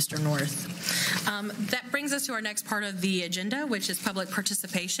Mr. North. That brings us to our next part of the agenda, which is public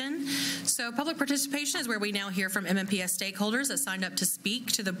participation. So public participation is where we now hear from MNPS stakeholders that signed up to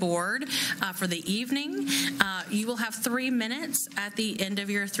speak to the board for the evening. You will have 3 minutes. At the end of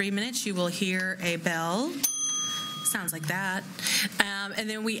your 3 minutes, you will hear a bell. Sounds like that. And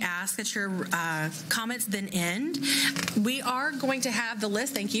then we ask that your comments then end. We are going to have the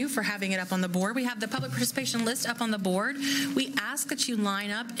list. Thank you for having it up on the board. We have the public participation list up on the board. We ask that you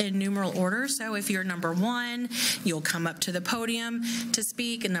line up in numeral order. So if you're number 1, you'll come up to the podium to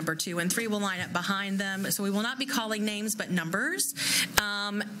speak, and number 2 and 3 will line up behind them. So we will not be calling names, but numbers.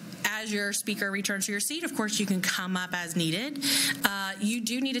 As your speaker returns to your seat, of course, you can come up as needed. You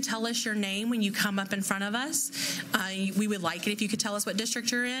do need to tell us your name when you come up in front of us. We would like it if you could tell us what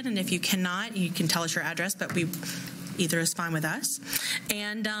district you're in, and if you cannot, you can tell us your address, but either is fine with us.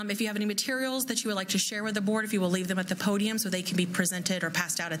 And if you have any materials that you would like to share with the board, if you will leave them at the podium so they can be presented or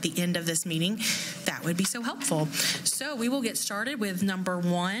passed out at the end of this meeting, that would be so helpful. So we will get started with number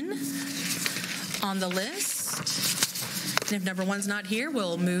 1 on the list. And if number 1's not here,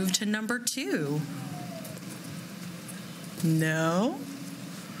 we'll move to number 2. No?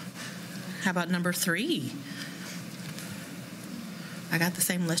 How about number 3? I got the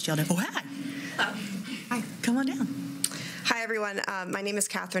same list y'all did. Oh, hi. Hi, come on down. Hi, everyone. My name is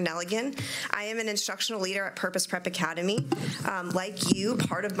Catherine Nelligan. I am an instructional leader at Purpose Prep Academy. Like you,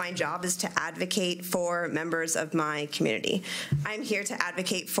 part of my job is to advocate for members of my community. I'm here to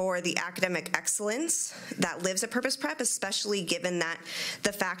advocate for the academic excellence that lives at Purpose Prep, especially given that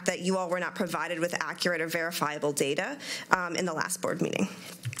the fact that you all were not provided with accurate or verifiable data in the last board meeting.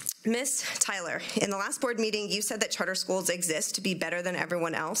 Ms. Tyler, in the last board meeting, you said that charter schools exist to be better than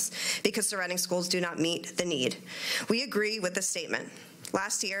everyone else because surrounding schools do not meet the need. We agree with this statement.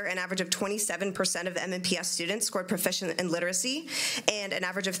 Last year, an average of 27% of MNPS students scored proficient in literacy, and an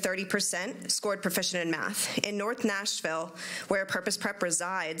average of 30% scored proficient in math. In North Nashville, where Purpose Prep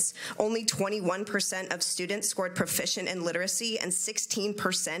resides, only 21% of students scored proficient in literacy and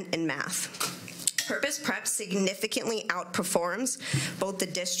 16% in math. Purpose Prep significantly outperforms both the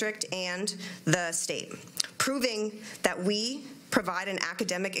district and the state, proving that we provide an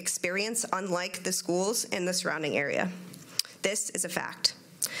academic experience unlike the schools in the surrounding area. This is a fact.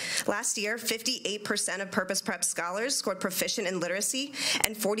 Last year, 58% of Purpose Prep scholars scored proficient in literacy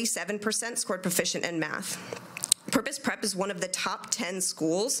and 47% scored proficient in math. Purpose Prep is one of the top 10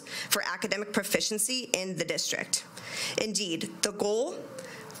 schools for academic proficiency in the district. Indeed, the goal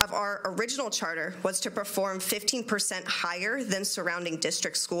of our original charter was to perform 15% higher than surrounding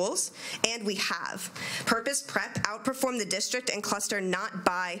district schools, and we have. Purpose Prep outperformed the district and cluster not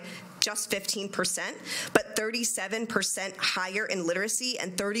by just 15%, but 37% higher in literacy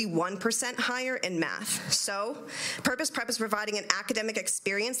and 31% higher in math. So, Purpose Prep is providing an academic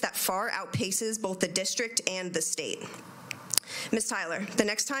experience that far outpaces both the district and the state. Ms. Tyler, the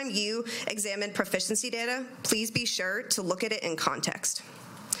next time you examine proficiency data, please be sure to look at it in context.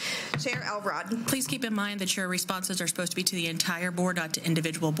 Chair Elrod. Please keep in mind that your responses are supposed to be to the entire board, not to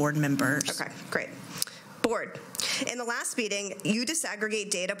individual board members. Okay, great. Board, in the last meeting, you disaggregate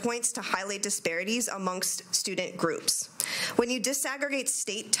data points to highlight disparities amongst student groups. When you disaggregate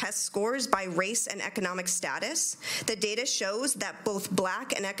state test scores by race and economic status, the data shows that both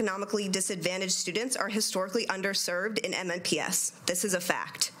Black and economically disadvantaged students are historically underserved in MNPS. This is a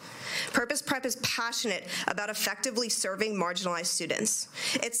fact. Purpose Prep is passionate about effectively serving marginalized students.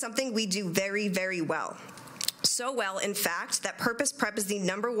 It's something we do very, very well. So well, in fact, that Purpose Prep is the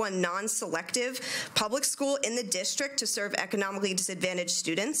 #1 non-selective public school in the district to serve economically disadvantaged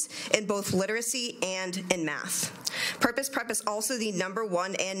students in both literacy and in math. Purpose Prep is also the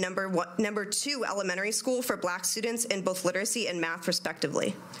 #1 and number 2 elementary school for Black students in both literacy and math,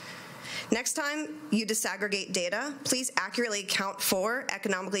 respectively. Next time you disaggregate data, please accurately account for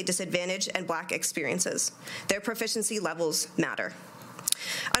economically disadvantaged and Black experiences. Their proficiency levels matter.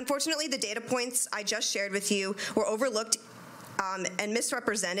 Unfortunately, the data points I just shared with you were overlooked and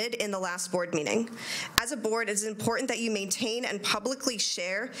misrepresented in the last board meeting. As a board, it is important that you maintain and publicly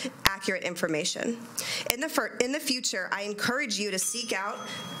share accurate information. In the future, I encourage you to seek out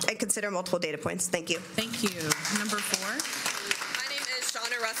and consider multiple data points. Thank you. Thank you. Number 4.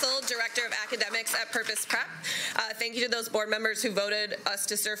 Russell, Director of Academics at Purpose Prep. Thank you to those board members who voted us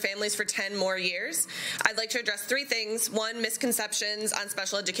to serve families for 10 more years. I'd like to address 3 things. 1, misconceptions on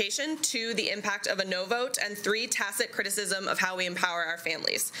special education. 2, the impact of a no vote. And 3, tacit criticism of how we empower our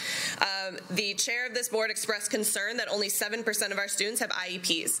families. The chair of this board expressed concern that only 7% of our students have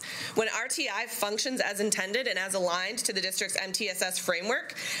IEPs. When RTI functions as intended and as aligned to the district's MTSS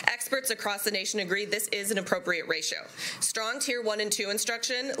framework, experts across the nation agree this is an appropriate ratio. Strong Tier 1 and 2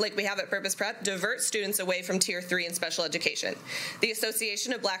 instruction, like we have at Purpose Prep, divert students away from Tier 3 in special education. The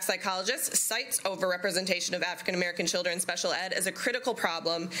Association of Black Psychologists cites overrepresentation of African American children in special ed as a critical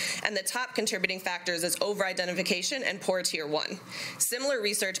problem, and the top contributing factors is over-identification and poor Tier 1. Similar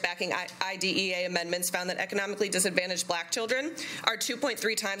research backing IDEA amendments found that economically disadvantaged Black children are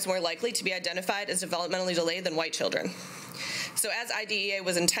 2.3 times more likely to be identified as developmentally delayed than white children. So as IDEA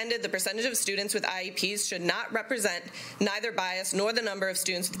was intended, the percentage of students with IEPs should not represent neither bias nor the number of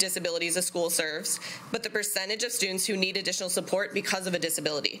students with disabilities a school serves, but the percentage of students who need additional support because of a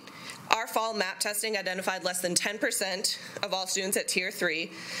disability. Our fall MAP testing identified less than 10% of all students at Tier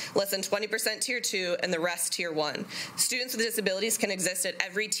 3, less than 20% Tier 2, and the rest Tier 1. Students with disabilities can exist at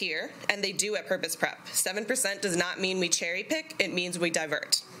every tier, and they do at Purpose Prep. 7% does not mean we cherry pick, it means we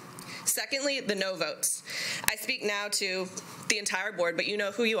divert. Secondly, the no votes. I speak now to the entire board, but you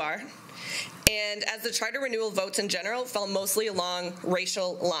know who you are. And as the charter renewal votes in general fell mostly along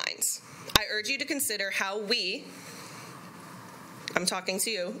racial lines, I urge you to consider how we, I'm talking to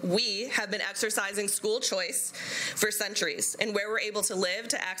you, we have been exercising school choice for centuries, and where we're able to live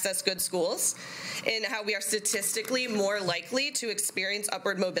to access good schools, and how we are statistically more likely to experience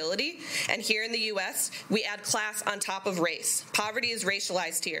upward mobility. And here in the U.S., we add class on top of race. Poverty is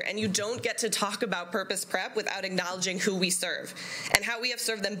racialized here, and you don't get to talk about Purpose Prep without acknowledging who we serve and how we have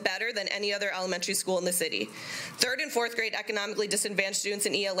served them better than any other elementary school in the city. 3rd and 4th grade economically disadvantaged students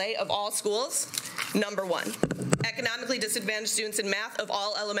in ELA of all schools, #1. Economically disadvantaged students in math of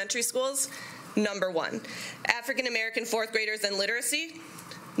all elementary schools, #1. African American 4th graders in literacy,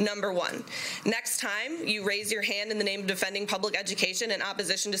 #1. Next time you raise your hand in the name of defending public education in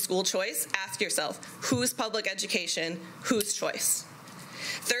opposition to school choice, ask yourself, whose public education, whose choice?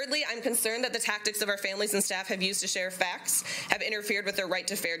 Thirdly, I'm concerned that the tactics of our families and staff have used to share facts have interfered with their right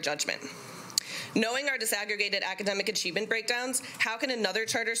to fair judgment. Knowing our disaggregated academic achievement breakdowns, how can another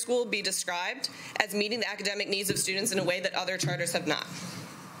charter school be described as meeting the academic needs of students in a way that other charters have not?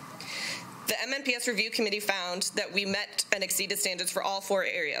 The MNPS Review Committee found that we met and exceeded standards for all 4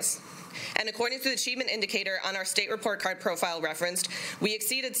 areas. And according to the achievement indicator on our state report card profile referenced, we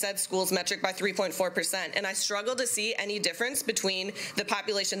exceeded said school's metric by 3.4%. And I struggle to see any difference between the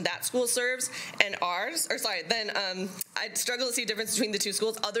population that school serves and ours, I struggle to see a difference between the 2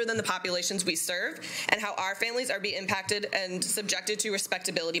 schools other than the populations we serve and how our families are being impacted and subjected to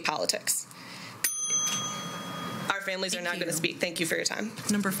respectability politics. Our families are now going to speak. Thank you for your time.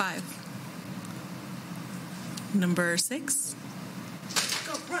 Number 5. Number 6.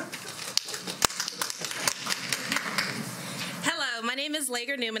 Hello, my name is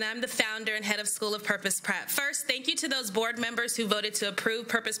Lager Newman. I'm the founder and head of School of Purpose Prep. First, thank you to those board members who voted to approve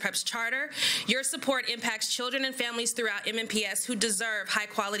Purpose Prep's charter. Your support impacts children and families throughout MNPS who deserve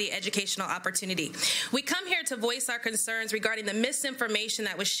high-quality educational opportunity. We come here to voice our concerns regarding the misinformation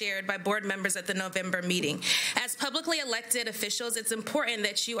that was shared by board members at the November meeting. As publicly elected officials, it's important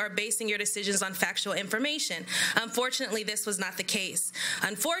that you are basing your decisions on factual information. Unfortunately, this was not the case.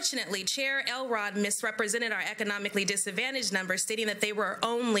 Unfortunately, Chair Elrod misrepresented our economically disadvantaged numbers, stating that they were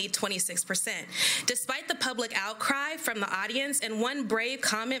only 26%. Despite the public outcry from the audience and one brave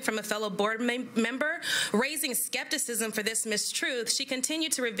comment from a fellow board member raising skepticism for this mistruth, she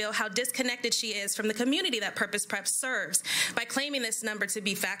continued to reveal how disconnected she is from the community that Purpose Prep serves by claiming this number to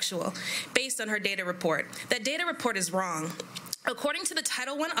be factual based on her data report. That data report is wrong. According to the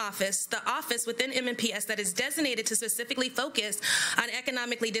Title I office, the office within MNPS that is designated to specifically focus on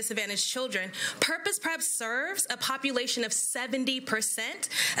economically disadvantaged children, Purpose Prep serves a population of 70%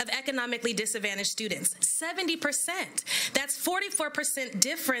 of economically disadvantaged students. 70%. That's 44%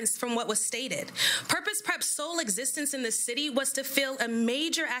 difference from what was stated. Purpose Prep's sole existence in the city was to fill a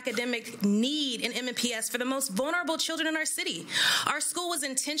major academic need in MNPS for the most vulnerable children in our city. Our school was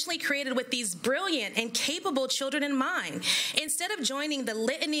intentionally created with these brilliant and capable children in mind. Instead of joining the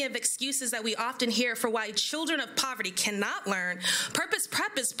litany of excuses that we often hear for why children of poverty cannot learn, Purpose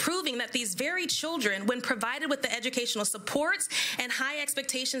Prep is proving that these very children, when provided with the educational supports and high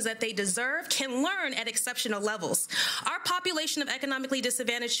expectations that they deserve, can learn at exceptional levels. Our population of economically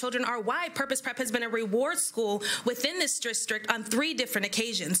disadvantaged children are why Purpose Prep has been a reward school within this district on 3 different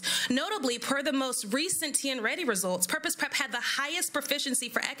occasions. Notably, per the most recent TN Ready results, Purpose Prep had the highest proficiency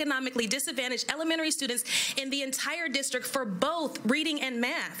for economically disadvantaged elementary students in the entire district for both reading and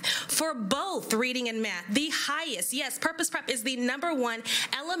math. For both reading and math, the highest. Yes, Purpose Prep is the #1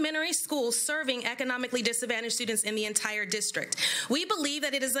 elementary school serving economically disadvantaged students in the entire district. We believe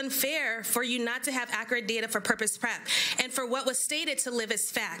that it is unfair for you not to have accurate data for Purpose Prep and for what was stated to live as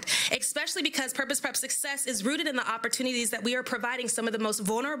fact, especially because Purpose Prep's success is rooted in the opportunities that we are providing some of the most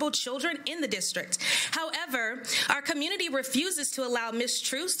vulnerable children in the district. However, our community refuses to allow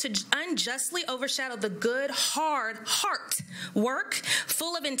mistruths to unjustly overshadow the good, hard work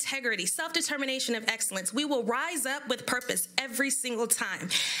full of integrity, self-determination, of excellence. We will rise up with purpose every single time.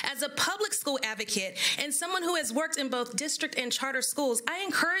 As a public school advocate and someone who has worked in both district and charter schools, I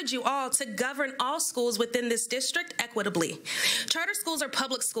encourage you all to govern all schools within this district equitably. Charter schools are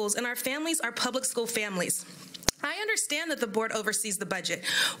public schools, and our families are public school families. I understand that the board oversees the budget.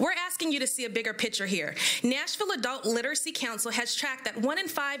 We're asking you to see a bigger picture here. Nashville Adult Literacy Council has tracked that 1 in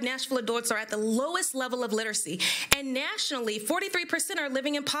 5 Nashville adults are at the lowest level of literacy, and nationally, 43% are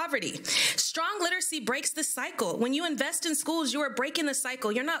living in poverty. Strong literacy breaks the cycle. When you invest in schools, you are breaking the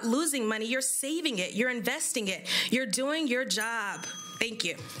cycle. You're not losing money, you're saving it, you're investing it, you're doing your job. Thank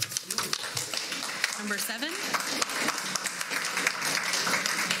you. Number 7.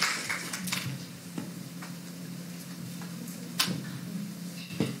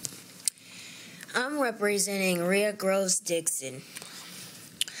 I'm representing Rhea Groves Dixon.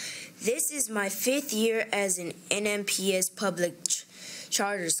 This is my 5th year as an MNPS public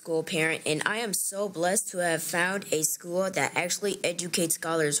charter school parent, and I am so blessed to have found a school that actually educates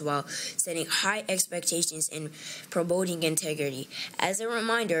scholars while setting high expectations and promoting integrity. As a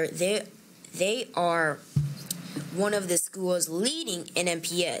reminder, they are one of the school's leading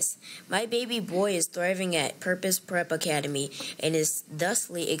MNPS. My baby boy is thriving at Purpose Prep Academy and is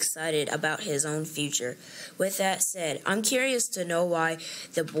thusly excited about his own future. With that said, I'm curious to know why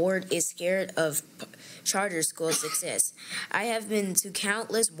the board is scared of charter school success. I have been to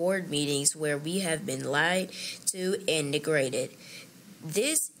countless board meetings where we have been lied to and degraded.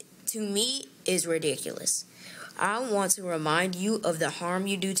 This, to me, is ridiculous. I want to remind you of the harm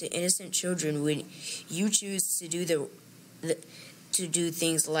you do to innocent children when you choose to do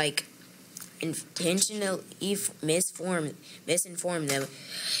things like intentionally misinform them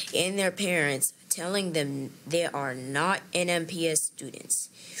and their parents, telling them they are not MNPS students.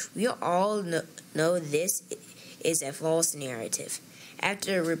 We all know this is a false narrative.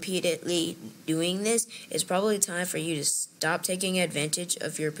 After repeatedly doing this, it's probably time for you to stop taking advantage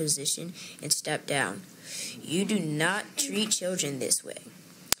of your position and step down. You do not treat children this way.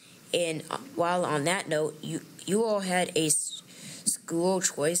 And while on that note, you all had a school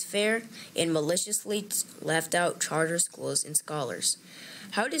choice fair and maliciously left out charter schools and scholars.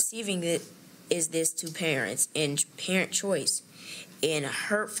 How deceiving is this to parents and parent choice, and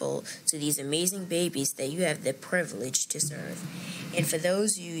hurtful to these amazing babies that you have the privilege to serve. And for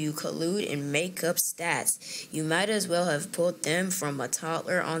those of you who collude and make up stats, you might as well have pulled them from a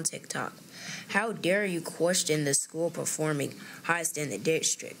toddler on TikTok. How dare you question the school performing highest in the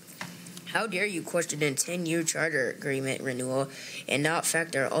district? How dare you question a 10-year charter agreement renewal and not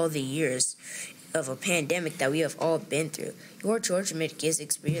factor all the years of a pandemic that we have all been through? Your judgment is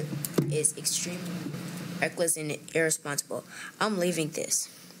extremely reckless and irresponsible. I'm leaving this.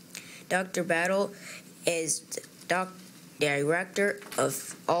 Dr. Battle is Director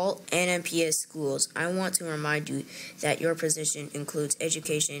of all MNPS schools. I want to remind you that your position includes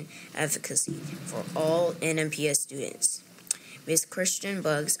education advocacy for all MNPS students. Ms. Christian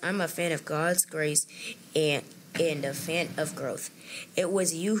Buggs, I'm a fan of God's grace and a fan of growth. It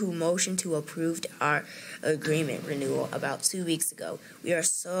was you who motioned to approve our agreement renewal about 2 weeks ago. We are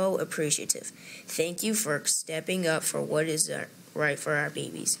so appreciative. Thank you for stepping up for what is right for our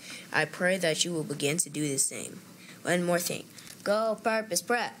babies. I pray that you will begin to do the same. One more thing. Go Purpose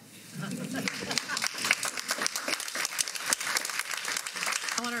Prep.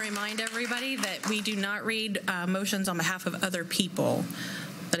 I want to remind everybody that we do not read motions on behalf of other people.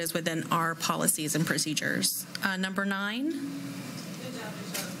 That is within our policies and procedures. Number 9.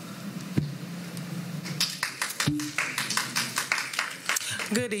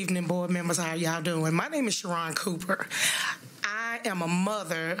 Good evening, board members. How y'all doing? My name is Sharon Cooper. I am a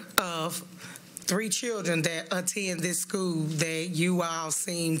mother of 3 children that attend this school that you all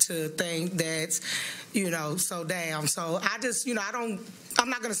seem to think that's, so damn. So I just, I'm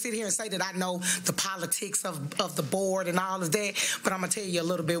not going to sit here and say that I know the politics of the board and all of that, but I'm going to tell you a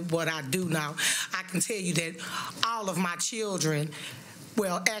little bit what I do know. I can tell you that all of my children,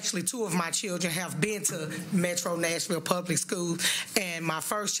 well, actually 2 of my children have been to Metro Nashville Public School, and my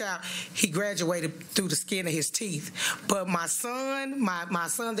first child, he graduated through the skin of his teeth. But my son, my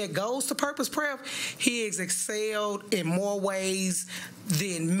son that goes to Purpose Prep, he has excelled in more ways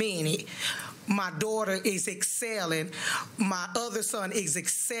than many. My daughter is excelling. My other son is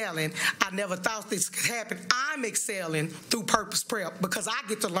excelling. I never thought this could happen. I'm excelling through Purpose Prep because I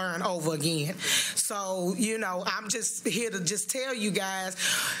get to learn over again. So, I'm just here to just tell you guys,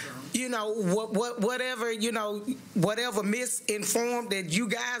 whatever misinformed that you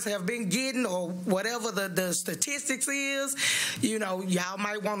guys have been getting or whatever the statistics is, y'all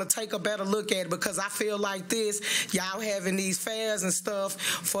might want to take a better look at it because I feel like this, y'all having these fairs and stuff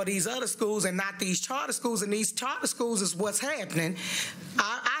for these other schools and not these charter schools, and these charter schools is what's happening.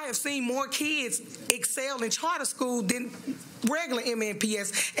 I have seen more kids excel in charter school than regular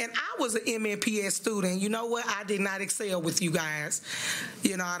MNPS, and I was an MNPS student. You know what? I did not excel with you guys.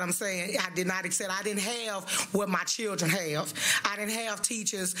 You know what I'm saying? I did not excel. I didn't have what my children have. I didn't have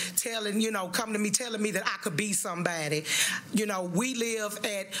teachers come to me telling me that I could be somebody. We live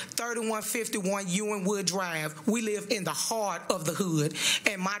at 3151 Ewenwood Drive. We live in the heart of the hood,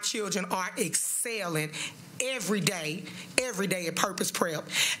 and my children are excelling every day at Purpose Prep.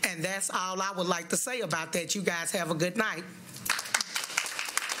 And that's all I would like to say about that. You guys have a good night.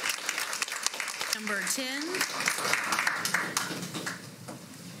 Number 10.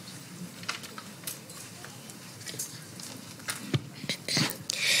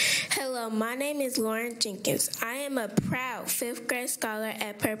 Hello, my name is Lauren Jenkins. I am a proud 5th grade scholar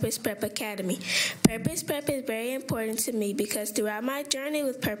at Purpose Prep Academy. Purpose Prep is very important to me because throughout my journey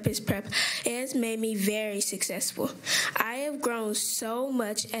with Purpose Prep, it has made me very successful. I have grown so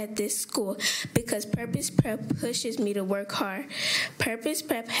much at this school because Purpose Prep pushes me to work hard. Purpose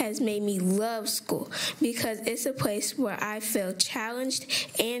Prep has made me love school because it's a place where I feel challenged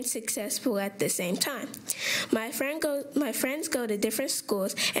and successful at the same time. My friends go to different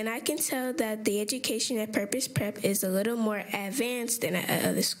schools, and I can tell that the education at Purpose Prep is a little more advanced than at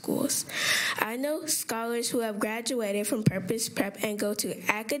other schools. I know scholars who have graduated from Purpose Prep and go to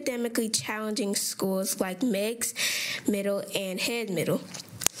academically challenging schools like Meigs Middle and Head Middle.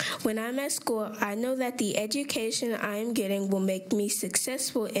 When I'm at school, I know that the education I am getting will make me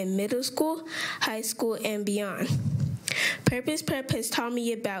successful in middle school, high school, and beyond. Purpose Prep has taught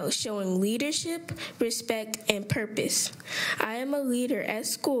me about showing leadership, respect, and purpose. I am a leader at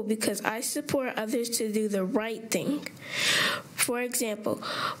school because I support others to do the right thing. For example,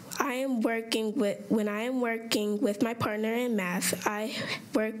 When I am working with my partner in math, I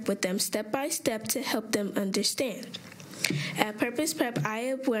work with them step by step to help them understand. At Purpose Prep, I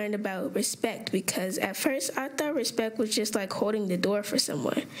have learned about respect because at first I thought respect was just like holding the door for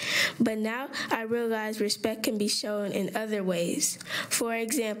someone. But now I realize respect can be shown in other ways. For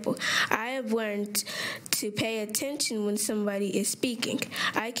example, I have learned to pay attention when somebody is speaking.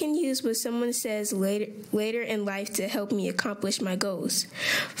 I can use what someone says later in life to help me accomplish my goals.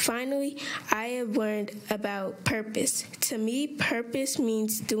 Finally, I have learned about purpose. To me, purpose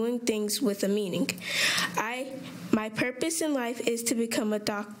means doing things with a meaning. My purpose in life is to become a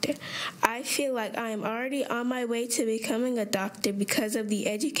doctor. I feel like I am already on my way to becoming a doctor because of the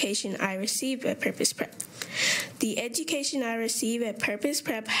education I received at Purpose Prep. The education I received at Purpose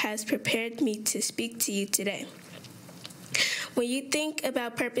Prep has prepared me to speak to you today. When you think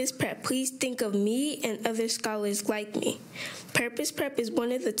about Purpose Prep, please think of me and other scholars like me. Purpose Prep is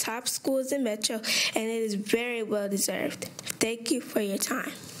one of the top schools in Metro, and it is very well deserved. Thank you for your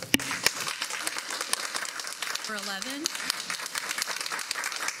time. Number 11.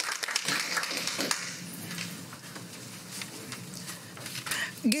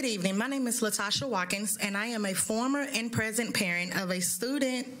 Good evening. My name is Latasha Watkins, and I am a former and present parent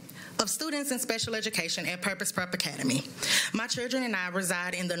of students in special education at Purpose Prep Academy. My children and I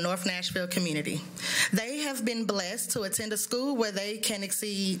reside in the North Nashville community. They have been blessed to attend a school where they can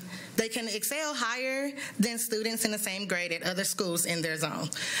excel higher than students in the same grade at other schools in their zone.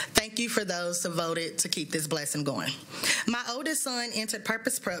 Thank you for those who voted to keep this blessing going. My oldest son entered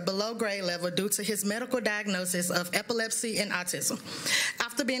Purpose Prep below grade level due to his medical diagnosis of epilepsy and autism.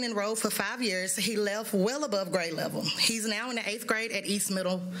 After being enrolled for 5 years, he left well above grade level. He's now in the 8th grade at East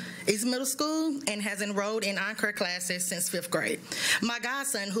Middle School and has enrolled in Encore classes since 5th grade. My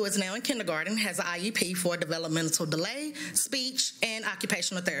godson, who is now in kindergarten, has an IEP for developmental delay, speech, and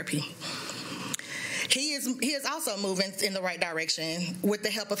occupational therapy. He is also moving in the right direction with the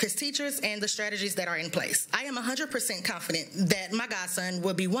help of his teachers and the strategies that are in place. I am 100% confident that my godson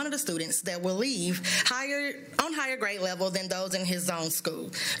will be one of the students that will leave on higher grade level than those in his own school,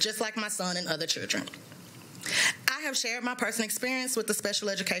 just like my son and other children. I have shared my personal experience with the special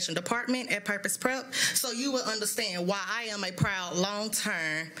education department at Purpose Prep, so you will understand why I am a proud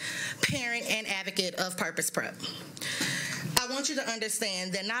long-term parent and advocate of Purpose Prep. I want you to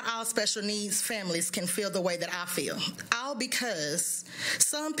understand that not all special needs families can feel the way that I feel, all because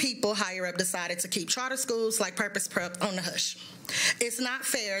some people higher up decided to keep charter schools like Purpose Prep on the hush. It's not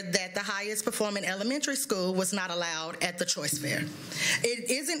fair that the highest performing elementary school was not allowed at the choice fair. It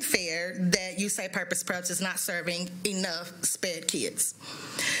isn't fair that you say Purpose Prep is not serving enough SPED kids.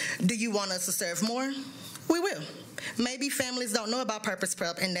 Do you want us to serve more? We will. Maybe families don't know about Purpose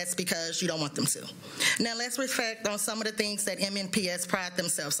Prep, and that's because you don't want them to. Now let's reflect on some of the things that MNPS pride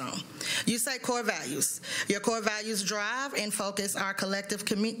themselves on. You say core values. Your core values drive and focus our collective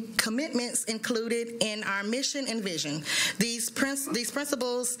commitments included in our mission and vision. These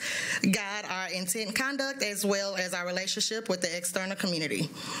principles guide our intent and conduct as well as our relationship with the external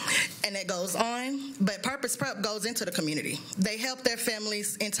community. And it goes on, but Purpose Prep goes into the community. They help their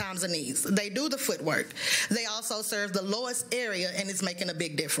families in times of needs. They do the footwork. They also serve the lowest area, and it's making a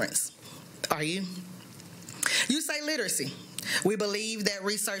big difference. Are you? You say literacy. We believe that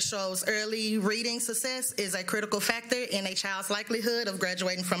research shows early reading success is a critical factor in a child's likelihood of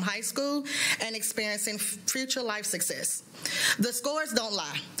graduating from high school and experiencing future life success. The scores don't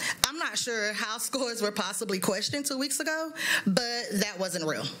lie. I'm not sure how scores were possibly questioned 2 weeks ago, but that wasn't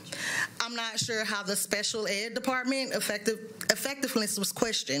real. I'm not sure how the special ed department effectiveness was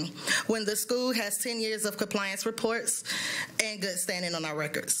questioned when the school has 10 years of compliance reports and good standing on our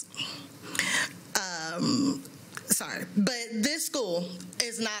records. But this school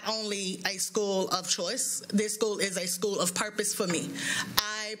is not only a school of choice, this school is a school of purpose for me.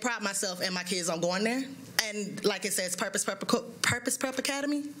 I pride myself and my kids on going there. And like it says, Purpose Prep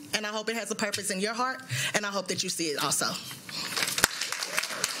Academy, and I hope it has a purpose in your heart, and I hope that you see it also.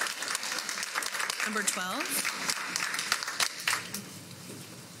 Number 12.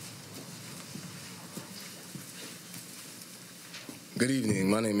 Good evening.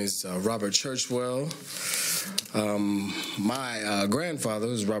 My name is Robert Churchwell. My grandfather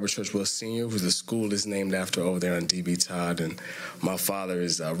was Robert Churchwell Sr., who the school is named after over there on D.B. Todd, and my father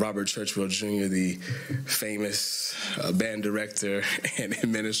is Robert Churchwell Jr., the famous band director and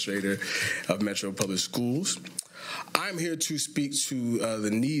administrator of Metro Public Schools. I'm here to speak to the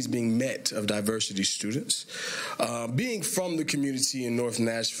needs being met of diversity students. Being from the community in North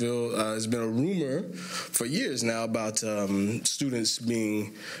Nashville, there's been a rumor for years now about students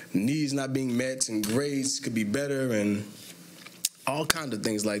needs not being met and grades could be better. And all kinds of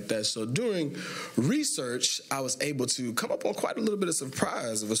things like that. So during research, I was able to come up on quite a little bit of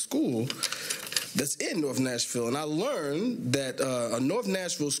surprise of a school that's in North Nashville. And I learned that a North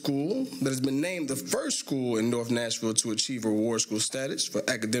Nashville school that has been named the first school in North Nashville to achieve reward school status for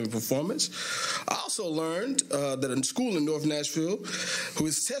academic performance. I also learned that a school in North Nashville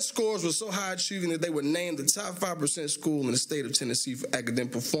whose test scores were so high achieving that they were named the top 5% school in the state of Tennessee for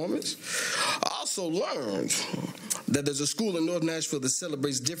academic performance. I also learned that there's a school in North Nashville that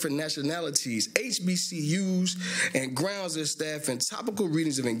celebrates different nationalities, HBCUs, and grounds their staff in topical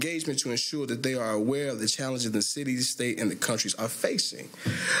readings of engagement to ensure that they are aware of the challenges the city, state, and the countries are facing.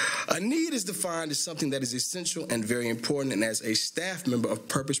 A need is defined as something that is essential and very important, and as a staff member of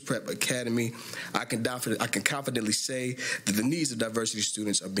Purpose Prep Academy, I can confidently say that the needs of diversity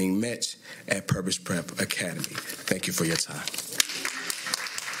students are being met at Purpose Prep Academy. Thank you for your time.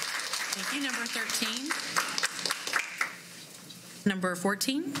 Thank you. Number 13. Number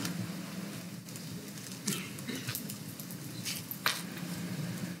 14.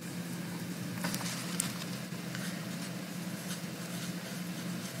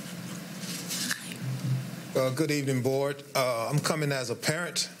 Good evening, board. I'm coming as a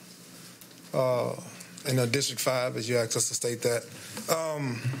parent in District 5, as you asked us to state that.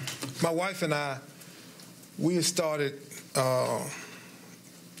 My wife and I, we have started a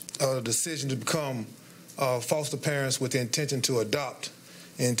decision to become foster parents with the intention to adopt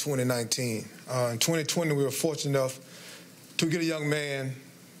in 2019. In 2020, we were fortunate enough to get a young man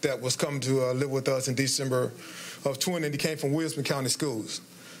that was coming to live with us in December of 20, and he came from Williamson County Schools.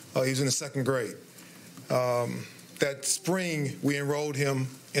 He was in the 2nd grade. That spring, we enrolled him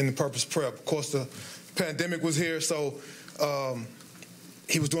in the Purpose Prep. Of course, the pandemic was here, so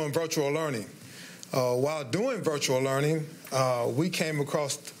he was doing virtual learning. While doing virtual learning, we came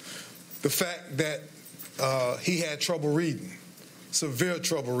across the fact that he had trouble reading, severe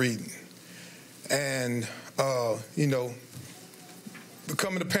trouble reading. And, you know,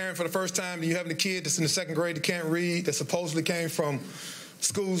 becoming a parent for the first time, you having a kid that's in the 2nd grade that can't read, that supposedly came from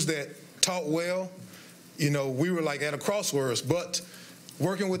schools that taught well, you know, we were like at a crossroads. But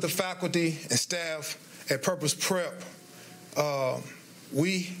working with the faculty and staff at Purpose Prep,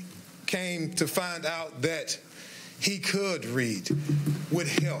 we came to find out that he could read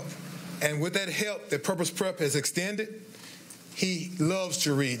with help. And with that help that Purpose Prep has extended, he loves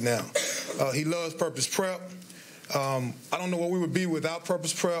to read now. He loves Purpose Prep. I don't know where we would be without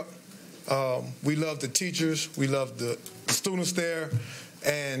Purpose Prep. We love the teachers. We love the students there.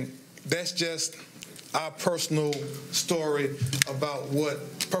 And that's just our personal story about what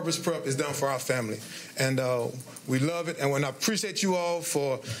Purpose Prep has done for our family. And we love it. And I appreciate you all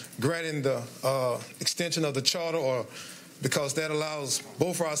for granting the extension of the charter, because that allows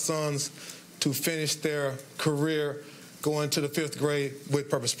both our sons to finish their career going to the 5th grade with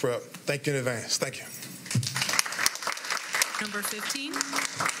Purpose Prep. Thank you in advance. Thank you. Number 15.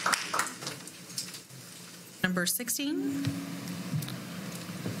 Number 16.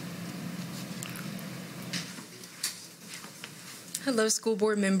 Hello, school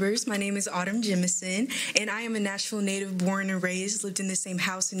board members. My name is Autumn Jemison, and I am a Nashville native, born and raised, lived in the same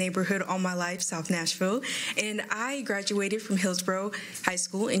house and neighborhood all my life, South Nashville. And I graduated from Hillsborough High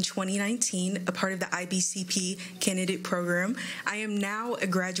School in 2019, a part of the IBCP candidate program. I am now a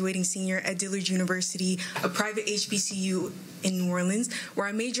graduating senior at Dillard University, a private HBCU in New Orleans, where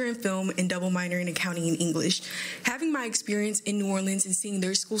I major in film and double minor in accounting and English. Having my experience in New Orleans and seeing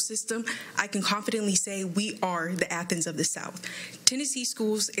their school system, I can confidently say we are the Athens of the South. Tennessee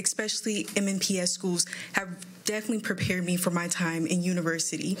schools, especially MNPS schools, have definitely prepared me for my time in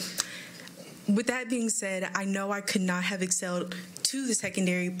university. With that being said, I know I could not have excelled to the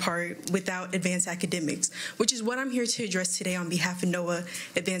secondary part without advanced academics, which is what I'm here to address today on behalf of NOAA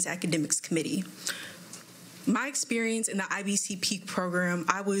Advanced Academics Committee. My experience in the IBCP program,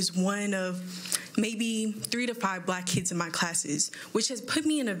 I was one of maybe 3 to 5 Black kids in my classes, which has put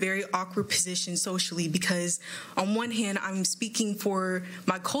me in a very awkward position socially, because on one hand, I'm speaking for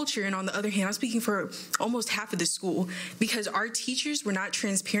my culture, and on the other hand, I'm speaking for almost half of the school, because our teachers were not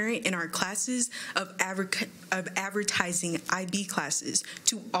transparent in our classes of advertising IB classes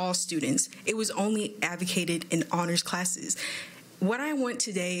to all students. It was only advocated in honors classes. What I want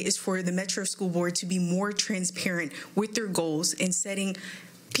today is for the Metro School Board to be more transparent with their goals in setting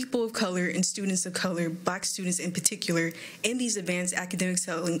people of color and students of color, Black students in particular, in these advanced academic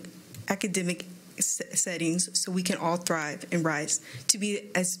settings, so we can all thrive and rise to be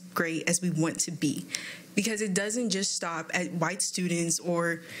as great as we want to be. Because it doesn't just stop at white students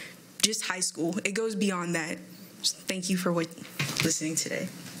or just high school. It goes beyond that. Thank you for listening today.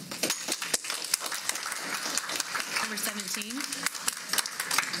 Number 17.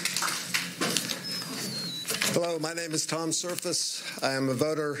 Hello, my name is Tom Surface. I am a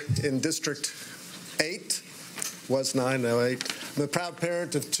voter in District 8, was 9, now 8. I'm a proud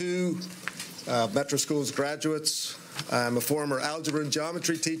parent of 2 Metro Schools graduates. I'm a former algebra and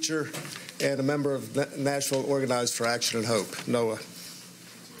geometry teacher and a member of Nashville Organized for Action and Hope, NOAA.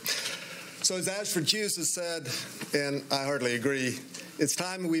 So as Ashford Hughes has said, and I hardly agree, it's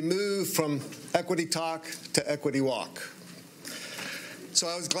time we move from equity talk to equity walk. So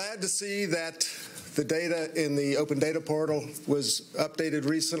I was glad to see that the data in the open data portal was updated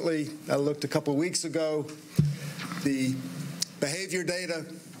recently. I looked a couple of weeks ago. The behavior data,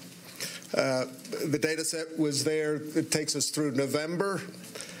 the data set was there. It takes us through November.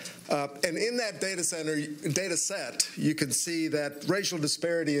 And in that data set, you can see that racial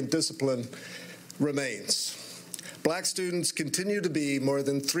disparity in discipline remains. Black students continue to be more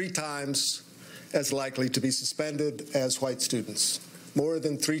than 3 times as likely to be suspended as white students. More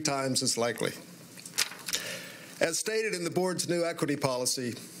than 3 times as likely. As stated in the board's new equity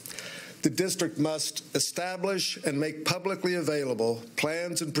policy, the district must establish and make publicly available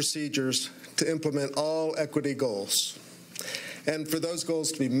plans and procedures to implement all equity goals, and for those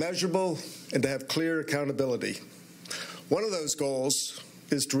goals to be measurable and to have clear accountability. One of those goals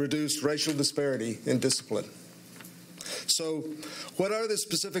is to reduce racial disparity in discipline. So, what are the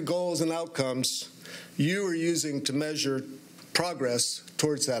specific goals and outcomes you are using to measure progress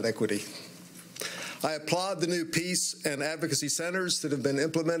towards that equity? I applaud the new peace and advocacy centers that have been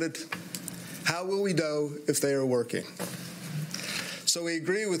implemented. How will we know if they are working? So we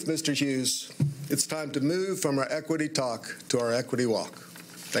agree with Mr. Hughes. It's time to move from our equity talk to our equity walk.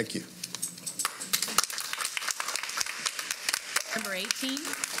 Thank you. Number 18.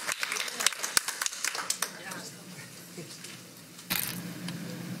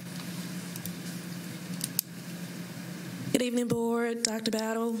 Good evening, Board, Dr.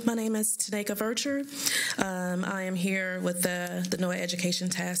 Battle. My name is Taneka Vircher. I am here with the NOAA Education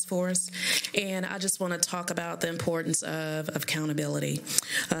Task Force, and I just want to talk about the importance of accountability.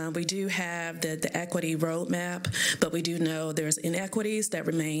 We do have the equity roadmap, but we do know there's inequities that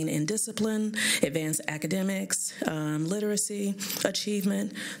remain in discipline, advanced academics, literacy,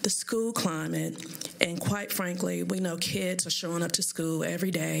 achievement, the school climate, and quite frankly, we know kids are showing up to school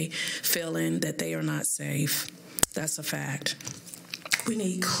every day feeling that they are not safe. That's a fact. We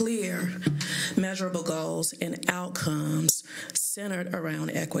need clear, measurable goals and outcomes centered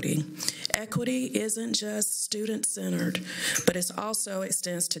around equity. Equity isn't just student-centered, but it also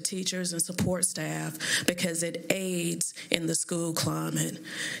extends to teachers and support staff because it aids in the school climate.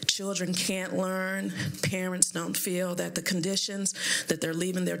 Children can't learn. Parents don't feel that the conditions that they're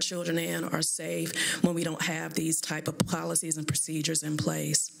leaving their children in are safe when we don't have these type of policies and procedures in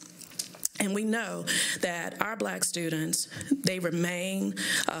place. And we know that our Black students, they remain,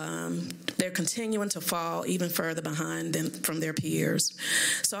 they're continuing to fall even further behind from their peers.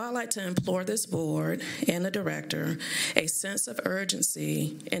 So I'd like to implore this board and the director a sense of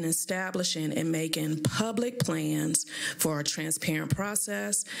urgency in establishing and making public plans for a transparent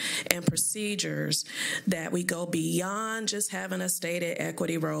process and procedures that we go beyond just having a stated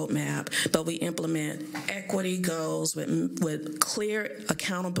equity roadmap, but we implement equity goals with clear,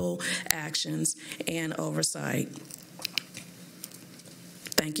 accountable actions and oversight.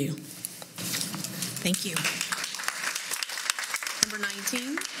 Thank you. Thank you. Number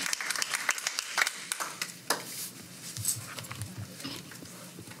 19.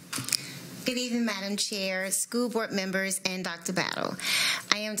 Good evening, Madam Chair, school board members, and Dr. Battle.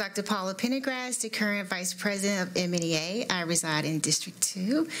 I am Dr. Paula Pendergrass, the current Vice President of MNPS. I reside in District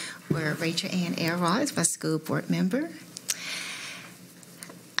 2, where Rachel Ann Elrod is my school board member.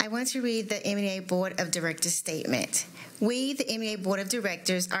 I want to read the MNPS Board of Directors statement. We, the MNPS Board of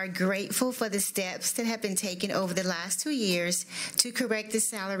Directors, are grateful for the steps that have been taken over the last 2 years to correct the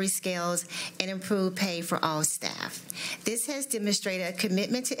salary scales and improve pay for all staff. This has demonstrated a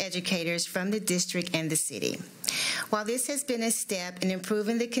commitment to educators from the district and the city. While this has been a step in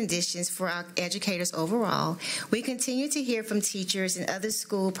improving the conditions for our educators overall, we continue to hear from teachers and other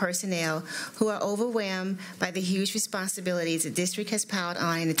school personnel who are overwhelmed by the huge responsibilities the district has piled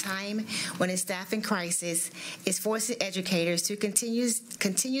on in a time when a staffing crisis is forcing educators to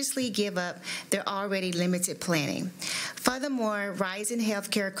continuously give up their already limited planning. Furthermore, rising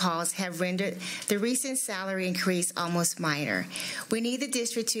healthcare costs have rendered the recent salary increase almost minor. We need the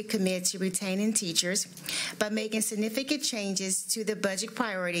district to commit to retaining teachers by making significant changes to the budget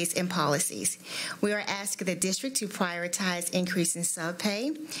priorities and policies. We are asking the district to prioritize increasing sub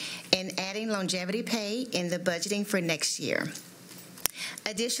pay and adding longevity pay in the budgeting for next year.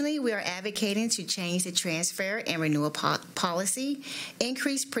 Additionally, we are advocating to change the transfer and renewal policy,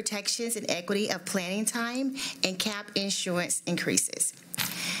 increase protections and equity of planning time, and cap insurance increases.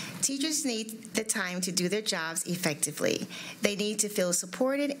 Teachers need the time to do their jobs effectively. They need to feel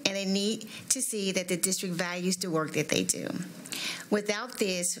supported, and they need to see that the district values the work that they do. Without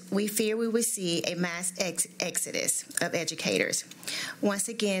this, we fear we will see a mass exodus of educators. Once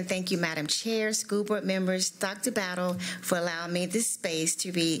again, thank you, Madam Chair, school board members, Dr. Battle, for allowing me this space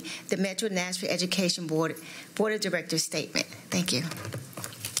to read the Metro Nashville Education Board of Directors statement. Thank you.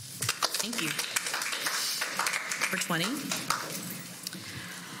 Thank you. Number 20.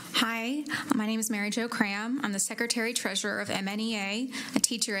 Hi, my name is Mary Jo Cram. I'm the Secretary-Treasurer of MNEA, a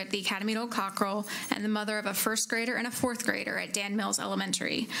teacher at the Academy at Old Cockrell, and the mother of a first grader and a fourth grader at Dan Mills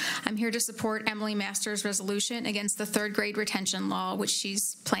Elementary. I'm here to support Emily Masters' resolution against the third grade retention law, which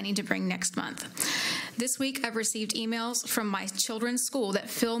she's planning to bring next month. This week, I've received emails from my children's school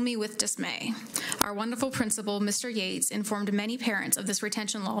that fill me with dismay. Our wonderful principal, Mr. Yates, informed many parents of this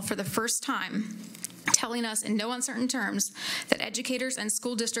retention law for the first time, telling us in no uncertain terms that educators and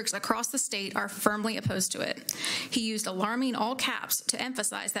school districts across the state are firmly opposed to it. He used alarming all caps to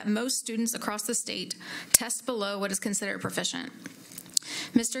emphasize that most students across the state test below what is considered proficient.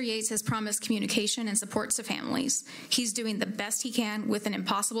 Mr. Yates has promised communication and support to families. He's doing the best he can with an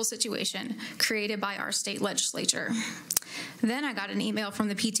impossible situation created by our state legislature. Then I got an email from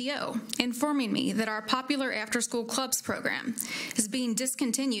the PTO informing me that our popular after-school clubs program is being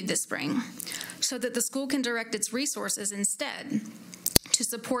discontinued this spring so that the school can direct its resources instead to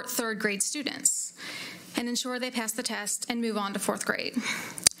support third grade students and ensure they pass the test and move on to fourth grade.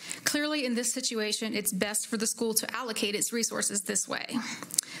 Clearly, in this situation, it's best for the school to allocate its resources this way.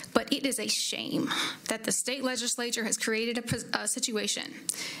 But it is a shame that the state legislature has created a situation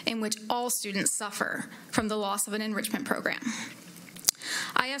in which all students suffer from the loss of an enrichment program.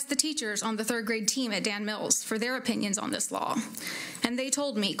 I asked the teachers on the third grade team at Dan Mills for their opinions on this law, and they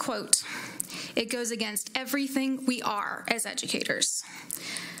told me, quote, "It goes against everything we are as educators.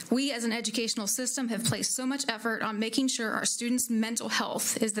 We as an educational system have placed so much effort on making sure our students' mental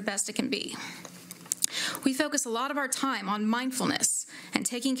health is the best it can be. We focus a lot of our time on mindfulness and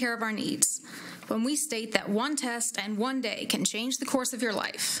taking care of our needs. When we state that one test and one day can change the course of your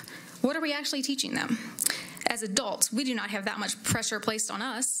life, what are we actually teaching them? As adults, we do not have that much pressure placed on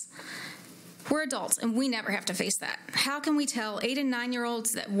us. We're adults, and we never have to face that. How can we tell 8- and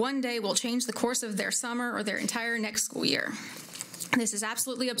 9-year-olds that one day will change the course of their summer or their entire next school year? This is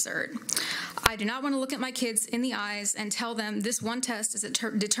absolutely absurd. I do not want to look at my kids in the eyes and tell them this one test is a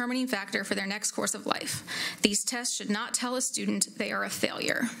determining factor for their next course of life. These tests should not tell a student they are a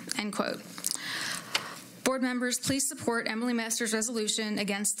failure," end quote. Board members, please support Emily Masters' resolution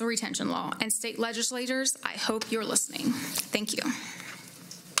against the retention law. And state legislators, I hope you're listening. Thank you.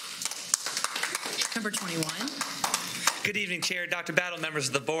 Number 21. Good evening, Chair, Dr. Battle, members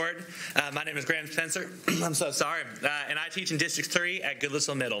of the board. My name is Graham Spencer. I'm so sorry. And I teach in District 3 at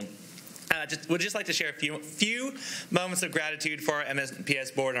Goodlettsville Middle. Would just like to share a few moments of gratitude for our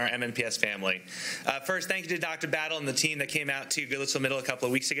MNPS board and our MNPS family. First, thank you to Dr. Battle and the team that came out to Goodlettsville Middle a couple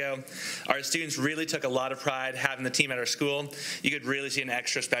of weeks ago. Our students really took a lot of pride having the team at our school. You could really see an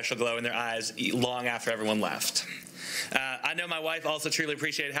extra special glow in their eyes long after everyone left. I know my wife also truly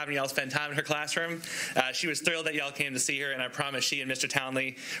appreciated having y'all spend time in her classroom. She was thrilled that y'all came to see her, and I promise she and Mr.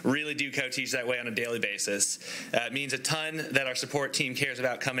 Townley really do co-teach that way on a daily basis. It means a ton that our support team cares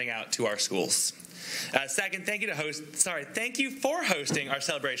about coming out to our schools. Second, thank you for hosting our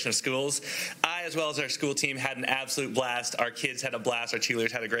celebration of schools. I, as well as our school team, had an absolute blast. Our kids had a blast. Our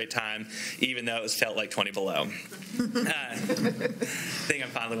cheerleaders had a great time, even though it felt like 20 below. I think I'm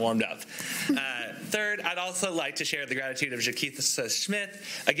finally warmed up. Third, I'd also like to share the gratitude of Jaquitha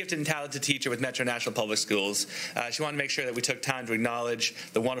Smith, a gifted and talented teacher with Metro Nashville Public Schools. She wanted to make sure that we took time to acknowledge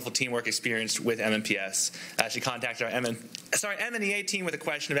the wonderful teamwork experienced with MNPS. She contacted our MNEA team with a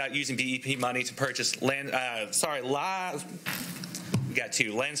question about using BEP money to purchase land school,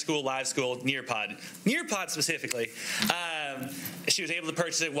 live school, Nearpod specifically. She was able to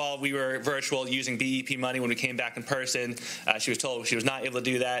purchase it while we were virtual using BEP money. When we came back in person, she was told she was not able to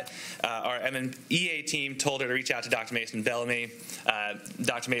do that. Our MNEA team told her to reach out to Dr. Mason Bellamy.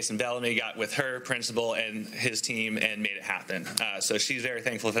 Dr. Mason Bellamy got with her principal and his team and made it happen. So she's very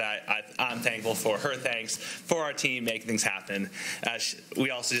thankful for that. I'm thankful for her thanks for our team making things happen.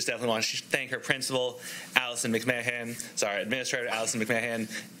 We also just definitely want to thank her principal, Administrator Allison McMahon,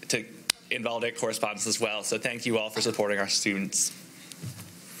 to invalidate correspondence as well. So thank you all for supporting our students.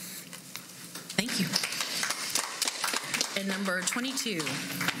 Thank you. And number 22.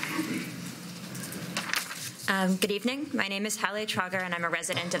 Good evening. My name is Hallie Trauger, and I'm a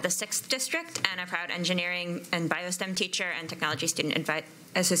resident of the 6th District and a proud engineering and biostem teacher and technology student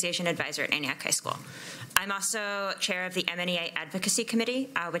association advisor at Antioch High School. I'm also chair of the MNEA Advocacy Committee,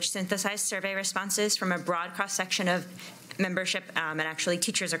 which synthesized survey responses from a broad cross-section of membership and actually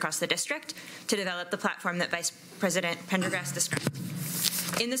teachers across the district to develop the platform that Vice President Pendergrass described.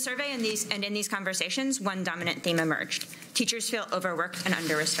 In the survey and in these conversations, one dominant theme emerged. Teachers feel overworked and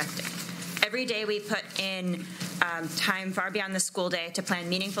under-respected. Every day we put in time far beyond the school day to plan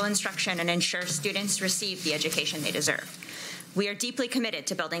meaningful instruction and ensure students receive the education they deserve. We are deeply committed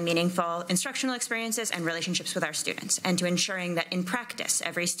to building meaningful instructional experiences and relationships with our students, and to ensuring that in practice,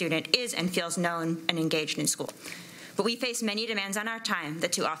 every student is and feels known and engaged in school. But we face many demands on our time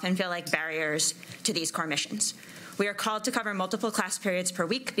that too often feel like barriers to these core missions. We are called to cover multiple class periods per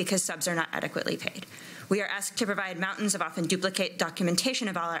week because subs are not adequately paid. We are asked to provide mountains of often duplicate documentation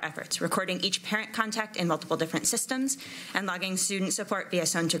of all our efforts, recording each parent contact in multiple different systems, and logging student support via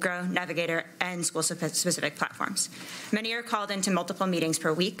Sown2Grow, Navigator, and school-specific platforms. Many are called into multiple meetings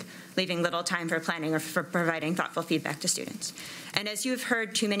per week, leaving little time for planning or for providing thoughtful feedback to students. And as you have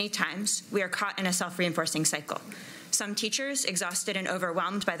heard too many times, we are caught in a self-reinforcing cycle. Some teachers, exhausted and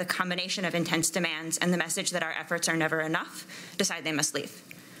overwhelmed by the combination of intense demands and the message that our efforts are never enough, decide they must leave.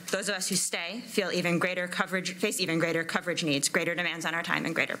 Those of us who stay face even greater coverage needs, greater demands on our time,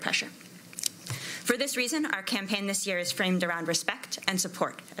 and greater pressure. For this reason, our campaign this year is framed around respect and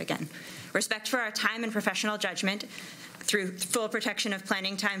support again. Respect for our time and professional judgment through full protection of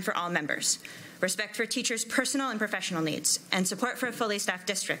planning time for all members. Respect for teachers' personal and professional needs, and support for a fully staffed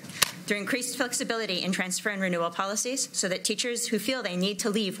district through increased flexibility in transfer and renewal policies so that teachers who feel they need to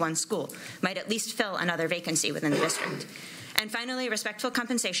leave one school might at least fill another vacancy within the district. And finally, respectful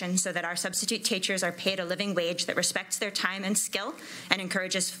compensation so that our substitute teachers are paid a living wage that respects their time and skill and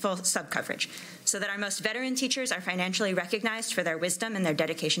encourages full sub-coverage, so that our most veteran teachers are financially recognized for their wisdom and their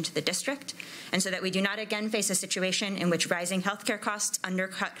dedication to the district, and so that we do not again face a situation in which rising healthcare costs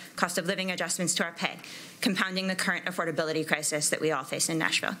undercut cost of living adjustments to our pay, compounding the current affordability crisis that we all face in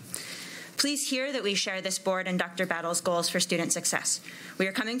Nashville. Please hear that we share this board and Dr. Battle's goals for student success. We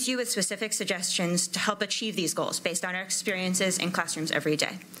are coming to you with specific suggestions to help achieve these goals based on our experiences in classrooms every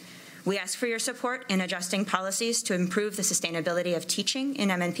day. We ask for your support in adjusting policies to improve the sustainability of teaching in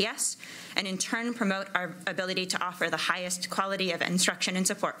MNPS, and in turn promote our ability to offer the highest quality of instruction and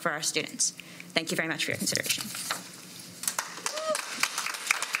support for our students. Thank you very much for your consideration.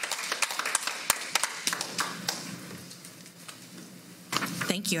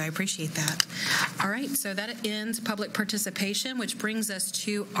 Thank you. I appreciate that. All right, so that ends public participation, which brings us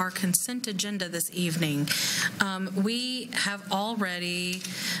to our consent agenda this evening. We have already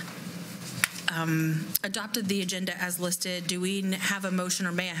adopted the agenda as listed. Do we have a motion,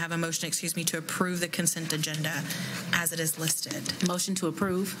 or may I have a motion, excuse me, to approve the consent agenda as it is listed? Motion to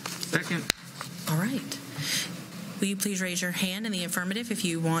approve. Second. All right. Will you please raise your hand in the affirmative if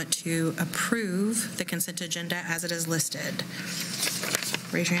you want to approve the consent agenda as it is listed?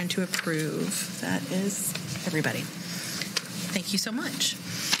 Raise your hand to approve. That is everybody. Thank you so much.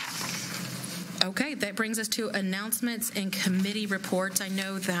 Okay, that brings us to announcements and committee reports. I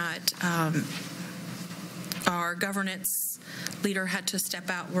know that our governance leader had to step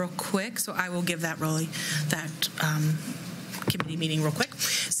out real quick, so I will give that committee meeting real quick.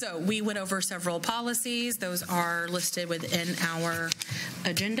 So we went over several policies. Those are listed within our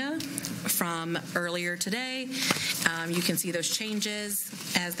agenda from earlier today. You can see those changes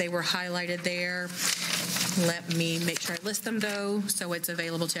as they were highlighted there. Let me make sure I list them, though, so it's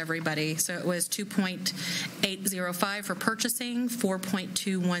available to everybody. So it was 2.805 for purchasing,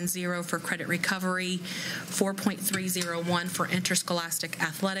 4.210 for credit recovery, 4.301 for interscholastic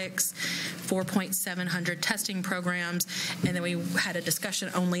athletics, 4.700 testing programs, and then we had a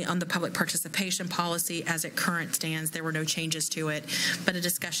discussion only on the public participation policy as it current stands. There were no changes to it, but a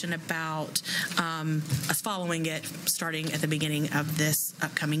discussion about us following it starting at the beginning of this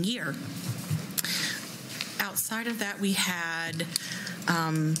upcoming year. Outside of that, we had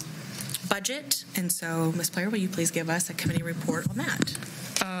budget, and so Ms. Player, will you please give us a committee report on that?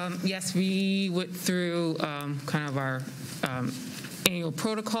 Yes, we went through kind of our annual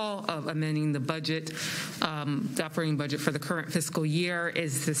protocol of amending the budget. The operating budget for the current fiscal year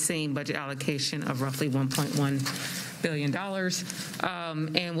is the same budget allocation of roughly $1.1 billion.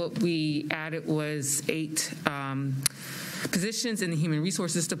 And what we added was 8 positions in the Human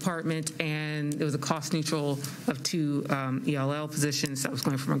Resources Department, and it was a cost neutral of 2 ELL positions that was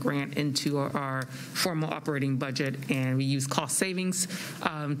going from a grant into our formal operating budget, and we used cost savings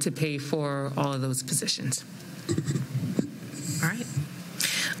to pay for all of those positions. All right.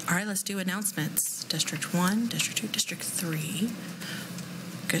 All right, let's do announcements. District 1, District 2, District 3.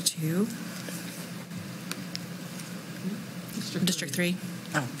 Go to District 3.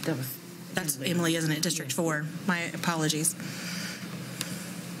 Oh, That's Emily, isn't it? District 4. My apologies.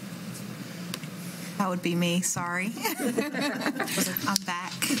 That would be me. Sorry. I'm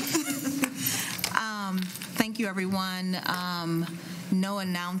back. Thank you, everyone. No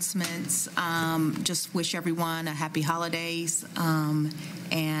announcements. Just wish everyone a happy holidays,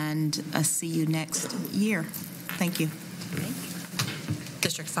 and see you next year. Thank you.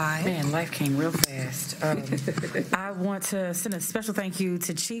 District 5. Man, life came real fast. I want to send a special thank you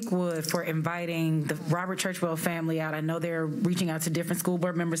to Cheekwood for inviting the Robert Churchwell family out. I know they're reaching out to different school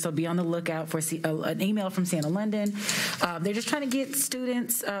board members, so be on the lookout for an email from Sienna London. They're just trying to get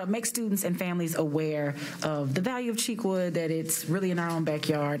students, make students and families aware of the value of Cheekwood, that it's really in our own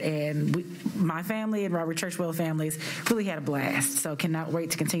backyard. And my family and Robert Churchwell families really had a blast, so cannot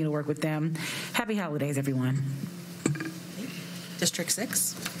wait to continue to work with them. Happy holidays, everyone. District 6.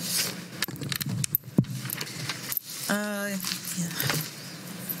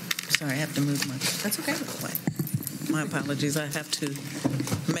 Sorry, I have to move my. That's okay. My apologies. I have to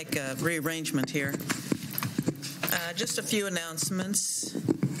make a rearrangement here. Just a few announcements.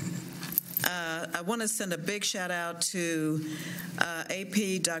 I want to send a big shout out to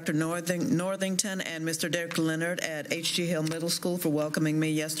AP Dr. Northington and Mr. Derek Leonard at H.G. Hill Middle School for welcoming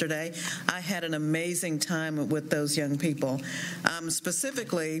me yesterday. I had an amazing time with those young people.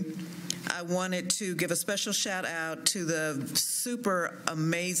 Specifically, I wanted to give a special shout out to the super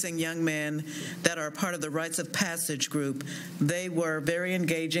amazing young men that are part of the Rites of Passage group. They were very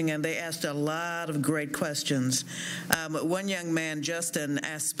engaging and they asked a lot of great questions. One young man, Justin,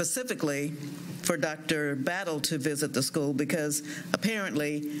 asked specifically for Dr. Battle to visit the school because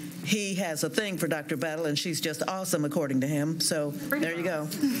apparently he has a thing for Dr. Battle and she's just awesome according to him. So there you go.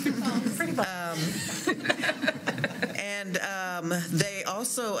 And they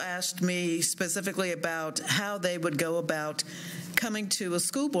also asked me specifically about how they would go about coming to a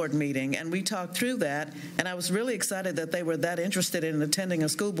school board meeting, and we talked through that, and I was really excited that they were that interested in attending a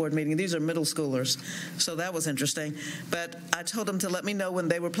school board meeting. These are middle schoolers, so that was interesting. But I told them to let me know when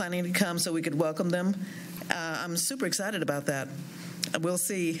they were planning to come so we could welcome them. I'm super excited about that. We'll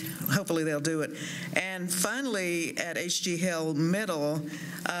see. Hopefully they'll do it. And finally, at H.G. Hill Middle,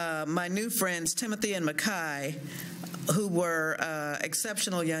 my new friends, Timothy and Mackay, who were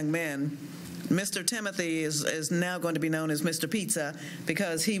exceptional young men. Mr. Timothy is now going to be known as Mr. Pizza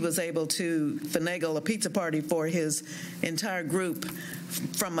because he was able to finagle a pizza party for his entire group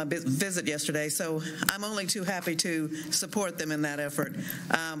from my visit yesterday. So I'm only too happy to support them in that effort.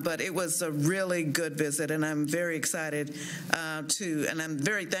 But it was a really good visit, and I'm very excited and I'm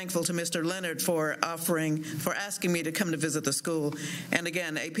very thankful to Mr. Leonard for asking me to come to visit the school. And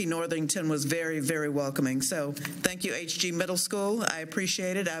again, AP Northington was very, very welcoming. So thank you, HG Middle School. I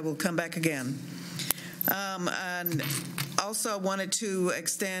appreciate it. I will come back again. And also I wanted to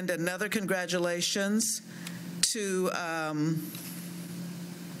extend another congratulations to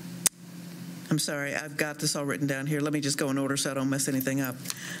I'm sorry, I've got this all written down here. Let me just go in order so I don't mess anything up.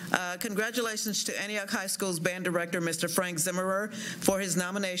 Congratulations to Antioch High School's band director, Mr. Frank Zimmerer, for his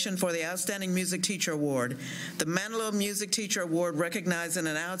nomination for the Outstanding Music Teacher Award. The Manilow Music Teacher Award recognizes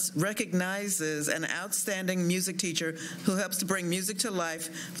an outstanding music teacher who helps to bring music to life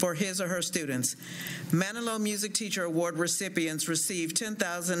for his or her students. Manilow Music Teacher Award recipients receive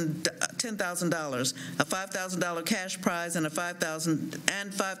 $10,000, a $5,000 cash prize, and a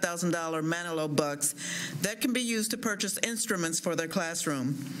 $5,000 Manilow bucks that can be used to purchase instruments for their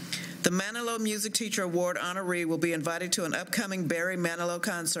classroom. The Manilow Music Teacher Award honoree will be invited to an upcoming Barry Manilow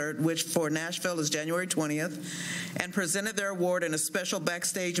concert, which for Nashville is January 20th, and presented their award in a special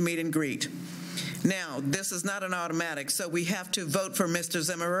backstage meet and greet. Now, this is not an automatic, so we have to vote for Mr.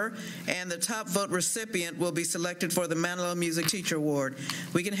 Zimmerer, and the top vote recipient will be selected for the Manilow Music Teacher Award.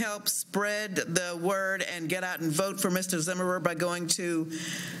 We can help spread the word and get out and vote for Mr. Zimmerer by going to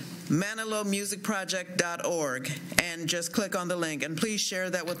ManilowMusicProject.org and just click on the link. And please share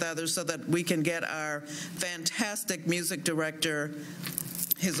that with others so that we can get our fantastic music director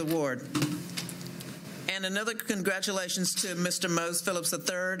his award. And another congratulations to Mr. Mose Phillips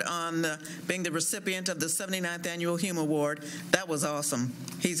III on being the recipient of the 79th Annual Hume Award. That was awesome.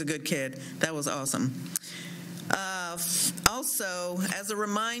 He's a good kid. That was awesome. Also, as a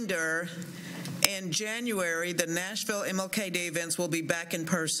reminder, in January, the Nashville MLK Day events will be back in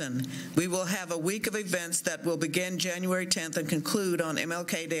person. We will have a week of events that will begin January 10th and conclude on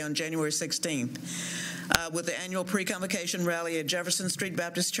MLK Day on January 16th with the annual pre-convocation rally at Jefferson Street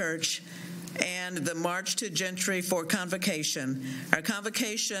Baptist Church and the March to Gentry for Convocation. Our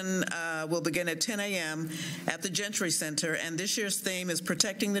convocation will begin at 10 a.m. at the Gentry Center, and this year's theme is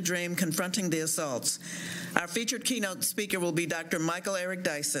Protecting the Dream, Confronting the Assaults. Our featured keynote speaker will be Dr. Michael Eric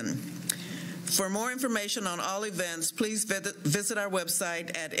Dyson. For more information on all events, please visit our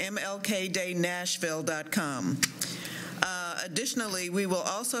website at mlkdaynashville.com. Additionally, we will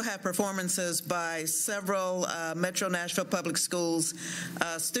also have performances by several Metro Nashville Public Schools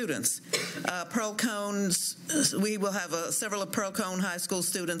students. Pearl Cones, we will have several of Pearl Cone High School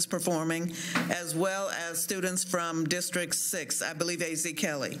students performing, as well as students from District 6, I believe A.Z.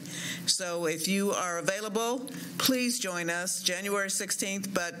 Kelly. So if you are available, please join us January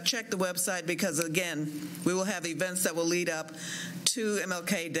 16th, but check the website because, again, we will have events that will lead up to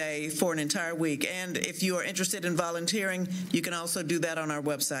MLK Day for an entire week. And if you are interested in volunteering, you can also do that on our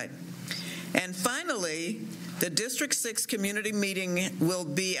website. And finally, the District 6 community meeting will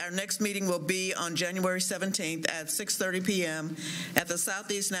be, our next meeting will be on January 17th at 6:30 p.m. at the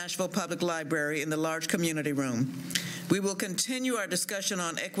Southeast Nashville Public Library in the large community room. We will continue our discussion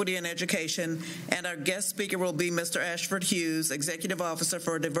on equity in education, and our guest speaker will be Mr. Ashford Hughes, Executive Officer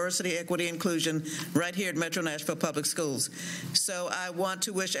for Diversity, Equity, Inclusion, right here at Metro Nashville Public Schools. So I want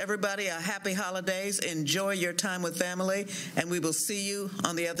to wish everybody a happy holidays. Enjoy your time with family, and we will see you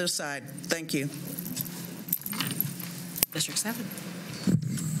on the other side. Thank you. District 7.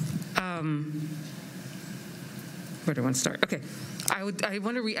 Where do I want to start? Okay. I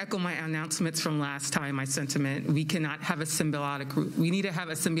want to re-echo my announcements from last time, my sentiment. We cannot have a symbiotic, we need to have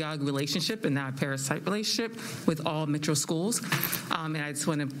a symbiotic relationship and not a parasite relationship with all Metro schools. And I just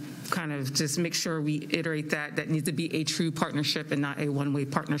want to kind of just make sure we iterate that needs to be a true partnership and not a one-way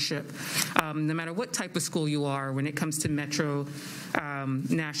partnership. No matter what type of school you are, when it comes to Metro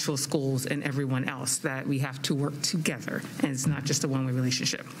Nashville schools and everyone else, that we have to work together, and it's not just a one-way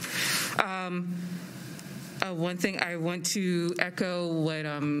relationship. One thing I want to echo what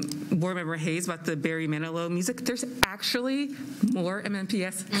Board Member Hayes about the Barry Manilow music. There's actually more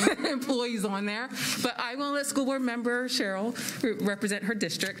MNPS employees on there, but I will let School Board Member Cheryl represent her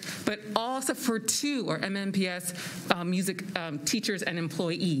district, but also for 2 are MNPS music teachers and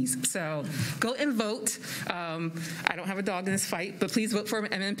employees. So go and vote. I don't have a dog in this fight, but please vote for an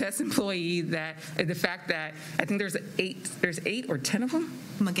MNPS employee. That the fact that I think there's 8 or 10 of them.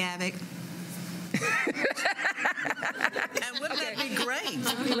 McGavick. And wouldn't that be great?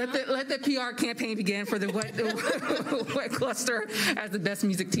 Let the PR campaign begin for the wet cluster as the best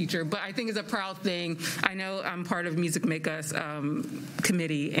music teacher. But I think it's a proud thing. I know I'm part of Music Make Us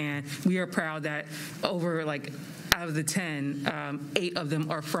committee, and we are proud that over out of the 10, 8 of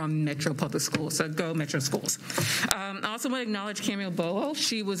them are from Metro Public Schools. So go Metro Schools. I also want to acknowledge Camille Boho.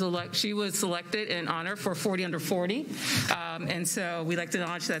 She was selected in honor for 40 Under 40. And so we like to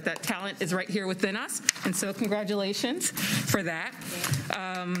acknowledge that talent is right here within us. And so congratulations for that.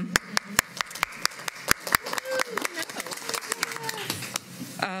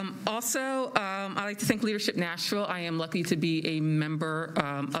 Also, I'd like to thank Leadership Nashville. I am lucky to be a member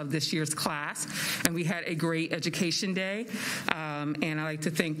of this year's class, and we had a great education day. And I'd like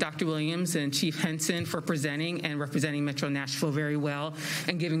to thank Dr. Williams and Chief Henson for presenting and representing Metro Nashville very well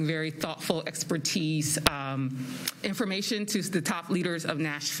and giving very thoughtful expertise information to the top leaders of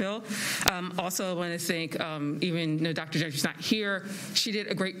Nashville. Also, I want to thank, even though Dr. Gentry's not here, she did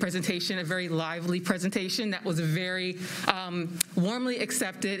a great presentation, a very lively presentation that was very warmly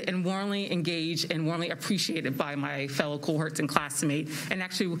accepted and warmly engaged and warmly appreciated by my fellow cohorts and classmates. And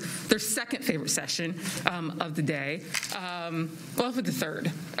actually, their second favorite session of the day, well, for the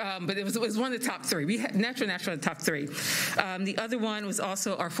third, but it was one of the top 3. We had Nashville the top 3. The other one was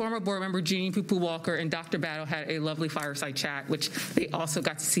also our former board member, Jeannie Poo-Poo Walker, and Dr. Battle had a lovely fireside chat, which they also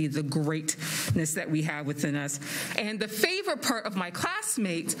got to see the greatness that we have within us. And the favorite part of my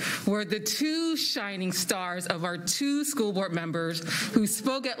classmates were the 2 shining stars of our 2 school board members who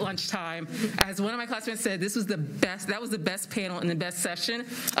spoke at lunchtime. As one of my classmates said, this was the best, that was the best panel and the best session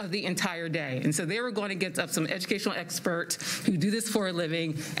of the entire day. And so they were going against some educational experts who do this for a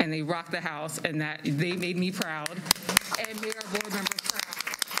living, and they rocked the house, and that they made me proud and made our board members proud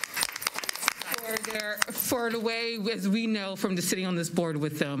for the way, as we know from just sitting on this board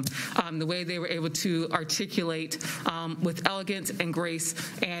with them, the way they were able to articulate with elegance and grace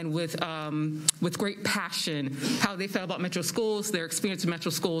and with great passion how they felt about Metro Schools, their experience in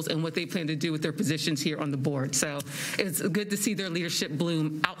Metro Schools, and what they plan to do with their positions here on the board. So it's good to see their leadership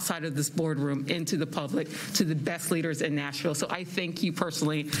bloom outside of this boardroom into the public, to the best leaders in Nashville. So I thank you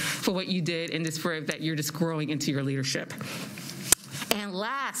personally for what you did and just for that you're just growing into your leadership. And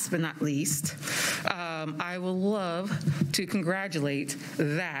last but not least, I will love to congratulate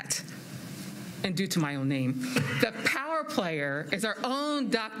that and due to my own name. The power player is our own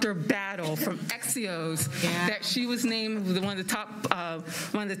Dr. Battle from Axios, that she was named one of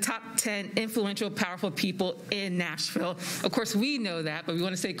the top 10 influential, powerful people in Nashville. Of course, we know that, but we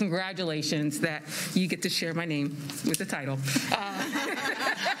want to say congratulations that you get to share my name with the title.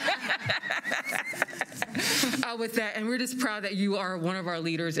 With that, and we're just proud that you are one of our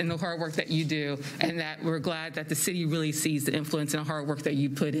leaders in the hard work that you do, and that we're glad that the city really sees the influence and the hard work that you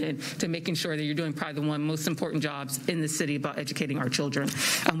put in to making sure that you're doing probably the one of the most important jobs in the city about educating our children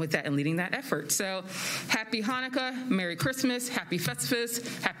with that and leading that effort. So happy Hanukkah, Merry Christmas, Happy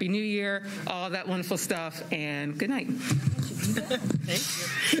Festivus, Happy New Year, all that wonderful stuff, and good night.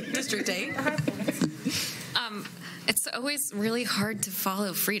 Thank you. District 8. It's always really hard to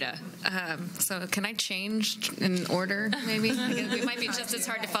follow Frida. So can I change in order, maybe? It might be just as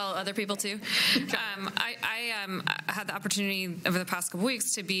hard to follow other people, too. I had the opportunity over the past couple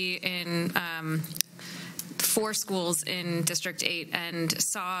weeks to be in 4 schools in District 8 and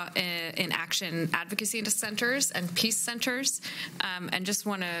saw in action advocacy centers and peace centers, and just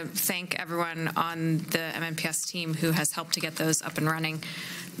want to thank everyone on the MNPS team who has helped to get those up and running.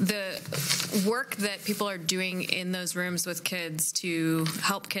 The work that people are doing in those rooms with kids to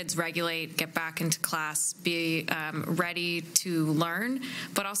help kids regulate, get back into class, be ready to learn,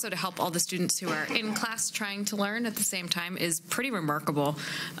 but also to help all the students who are in class trying to learn at the same time is pretty remarkable.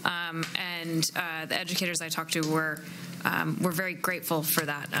 And the educators I talked to were very grateful for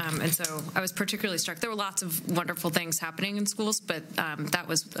that. And so I was particularly struck. There were lots of wonderful things happening in schools, but that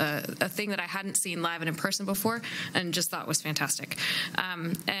was a thing that I hadn't seen live and in person before and just thought was fantastic.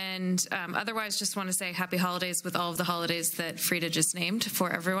 Otherwise, just want to say happy holidays with all of the holidays that Frida just named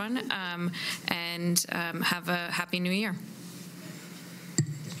for everyone, and have a happy new year.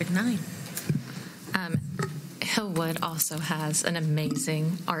 District 9. Hillwood also has an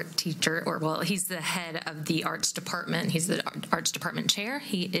amazing art teacher, he's the head of the arts department. He's the arts department chair.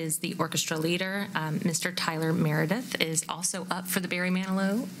 He is the orchestra leader. Mr. Tyler Meredith is also up for the Barry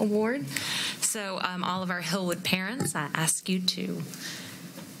Manilow Award. So all of our Hillwood parents, I ask you to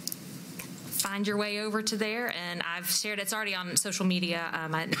find your way over to there, and I've shared it's already on social media.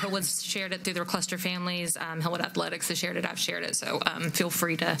 Hillwood's shared it through their cluster families. Hillwood Athletics has shared it. I've shared it. So feel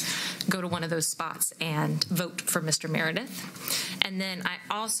free to go to one of those spots and vote for Mr. Meredith. And then I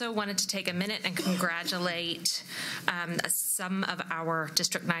also wanted to take a minute and congratulate some of our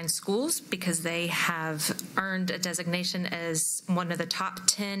District 9 schools because they have earned a designation as one of the top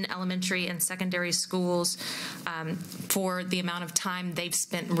 10 elementary and secondary schools for the amount of time they've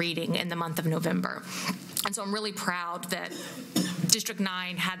spent reading in the month of November. And so I'm really proud that District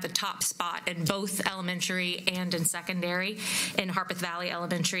 9 had the top spot in both elementary and in secondary in Harpeth Valley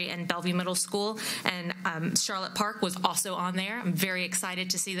Elementary and Bellevue Middle School. And Charlotte Park was also on there. I'm very excited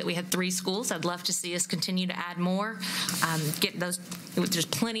to see that we had 3 schools. I'd love to see us continue to add more. Get those. There's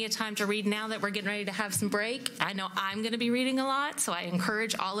plenty of time to read now that we're getting ready to have some break. I know I'm going to be reading a lot, so I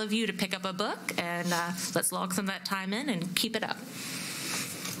encourage all of you to pick up a book and let's log some of that time in and keep it up.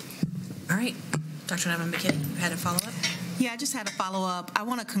 All right. Dr. Nevin McKinney, you had a follow-up? Yeah, I just had a follow-up. I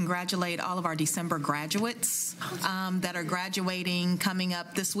want to congratulate all of our December graduates that are graduating coming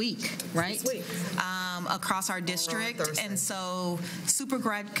up this week, right? This week. Across our district. And so super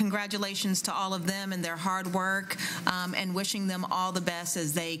congratulations to all of them and their hard work, and wishing them all the best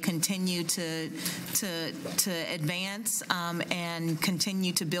as they continue to advance and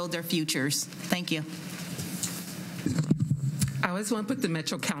continue to build their futures. Thank you. I always want to put the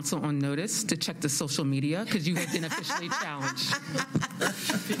Metro Council on notice to check the social media because you have been officially challenged.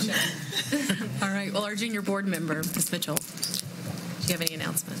 All right. Well, our junior board member, Ms. Mitchell, do you have any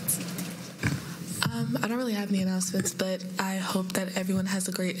announcements? I don't really have any announcements, but I hope that everyone has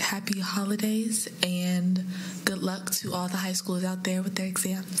a great, happy holidays and good luck to all the high schools out there with their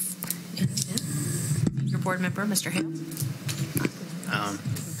exams. Your board member, Mr. Hale.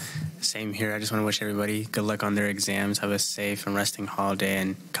 Same here. I just want to wish everybody good luck on their exams, have a safe and resting holiday,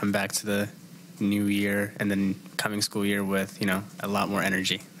 and come back to the new year and then coming school year with, a lot more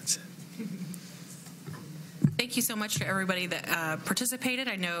energy. That's it. Thank you so much to everybody that participated.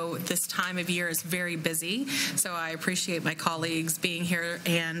 I know this time of year is very busy, so I appreciate my colleagues being here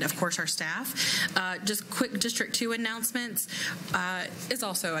and, of course, our staff. Just quick District 2 announcements is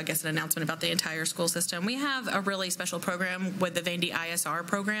also, I guess, an announcement about the entire school system. We have a really special program with the Vandy ISR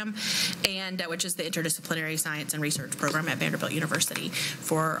program, and which is the Interdisciplinary Science and Research Program at Vanderbilt University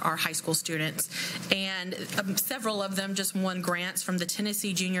for our high school students. And several of them just won grants from the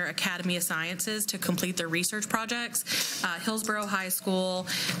Tennessee Junior Academy of Sciences to complete their research project. projects. Hillsborough High School,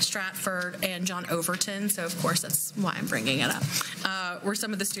 Stratford, and John Overton. So, of course, that's why I'm bringing it up. Were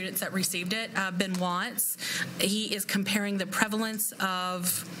some of the students that received it. Ben Watts, he is comparing the prevalence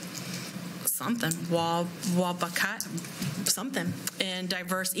of something, something in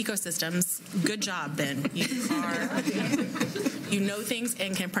diverse ecosystems. Good job, Ben. You know things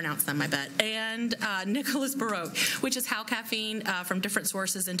and can pronounce them, I bet. And Nicholas Baroque, which is how caffeine from different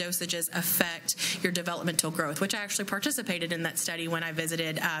sources and dosages affect your developmental growth, which I actually participated in that study when I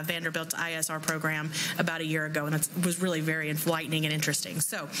visited Vanderbilt's ISR program about a year ago, and it was really very enlightening and interesting.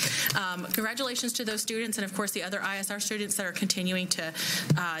 So congratulations to those students, and of course the other ISR students that are continuing to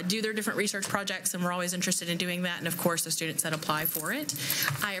do their different research projects, and we're always interested in doing that, and of course the students that apply for it.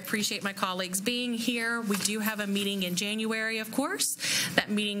 I appreciate my colleagues being here. We do have a meeting in January, of course. That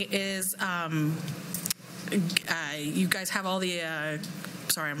meeting is, you guys have all the,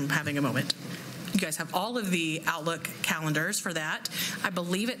 sorry, I'm having a moment. You guys have all of the Outlook calendars for that. I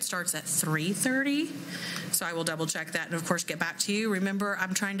believe it starts at 3:30, so I will double check that and of course get back to you. Remember,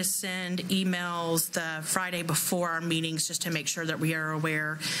 I'm trying to send emails the Friday before our meetings just to make sure that we are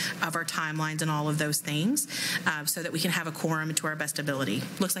aware of our timelines and all of those things so that we can have a quorum to our best ability.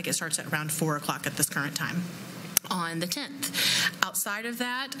 Looks like it starts at around 4 o'clock at this current time on the 10th. Outside of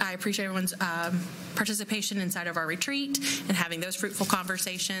that, I appreciate everyone's participation inside of our retreat and having those fruitful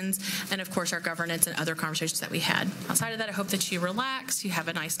conversations, and of course our governance and other conversations that we had. Outside of that, I hope that you relax, you have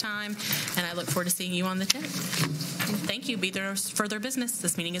a nice time, and I look forward to seeing you on the 10th. Thank you. Be there for further business.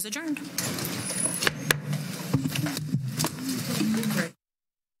 This meeting is adjourned.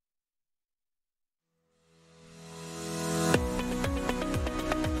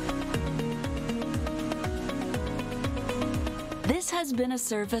 This has been a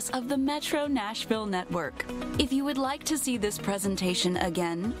service of the Metro Nashville Network. If you would like to see this presentation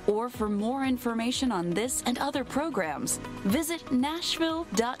again, or for more information on this and other programs, visit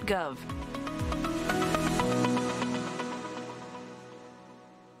nashville.gov.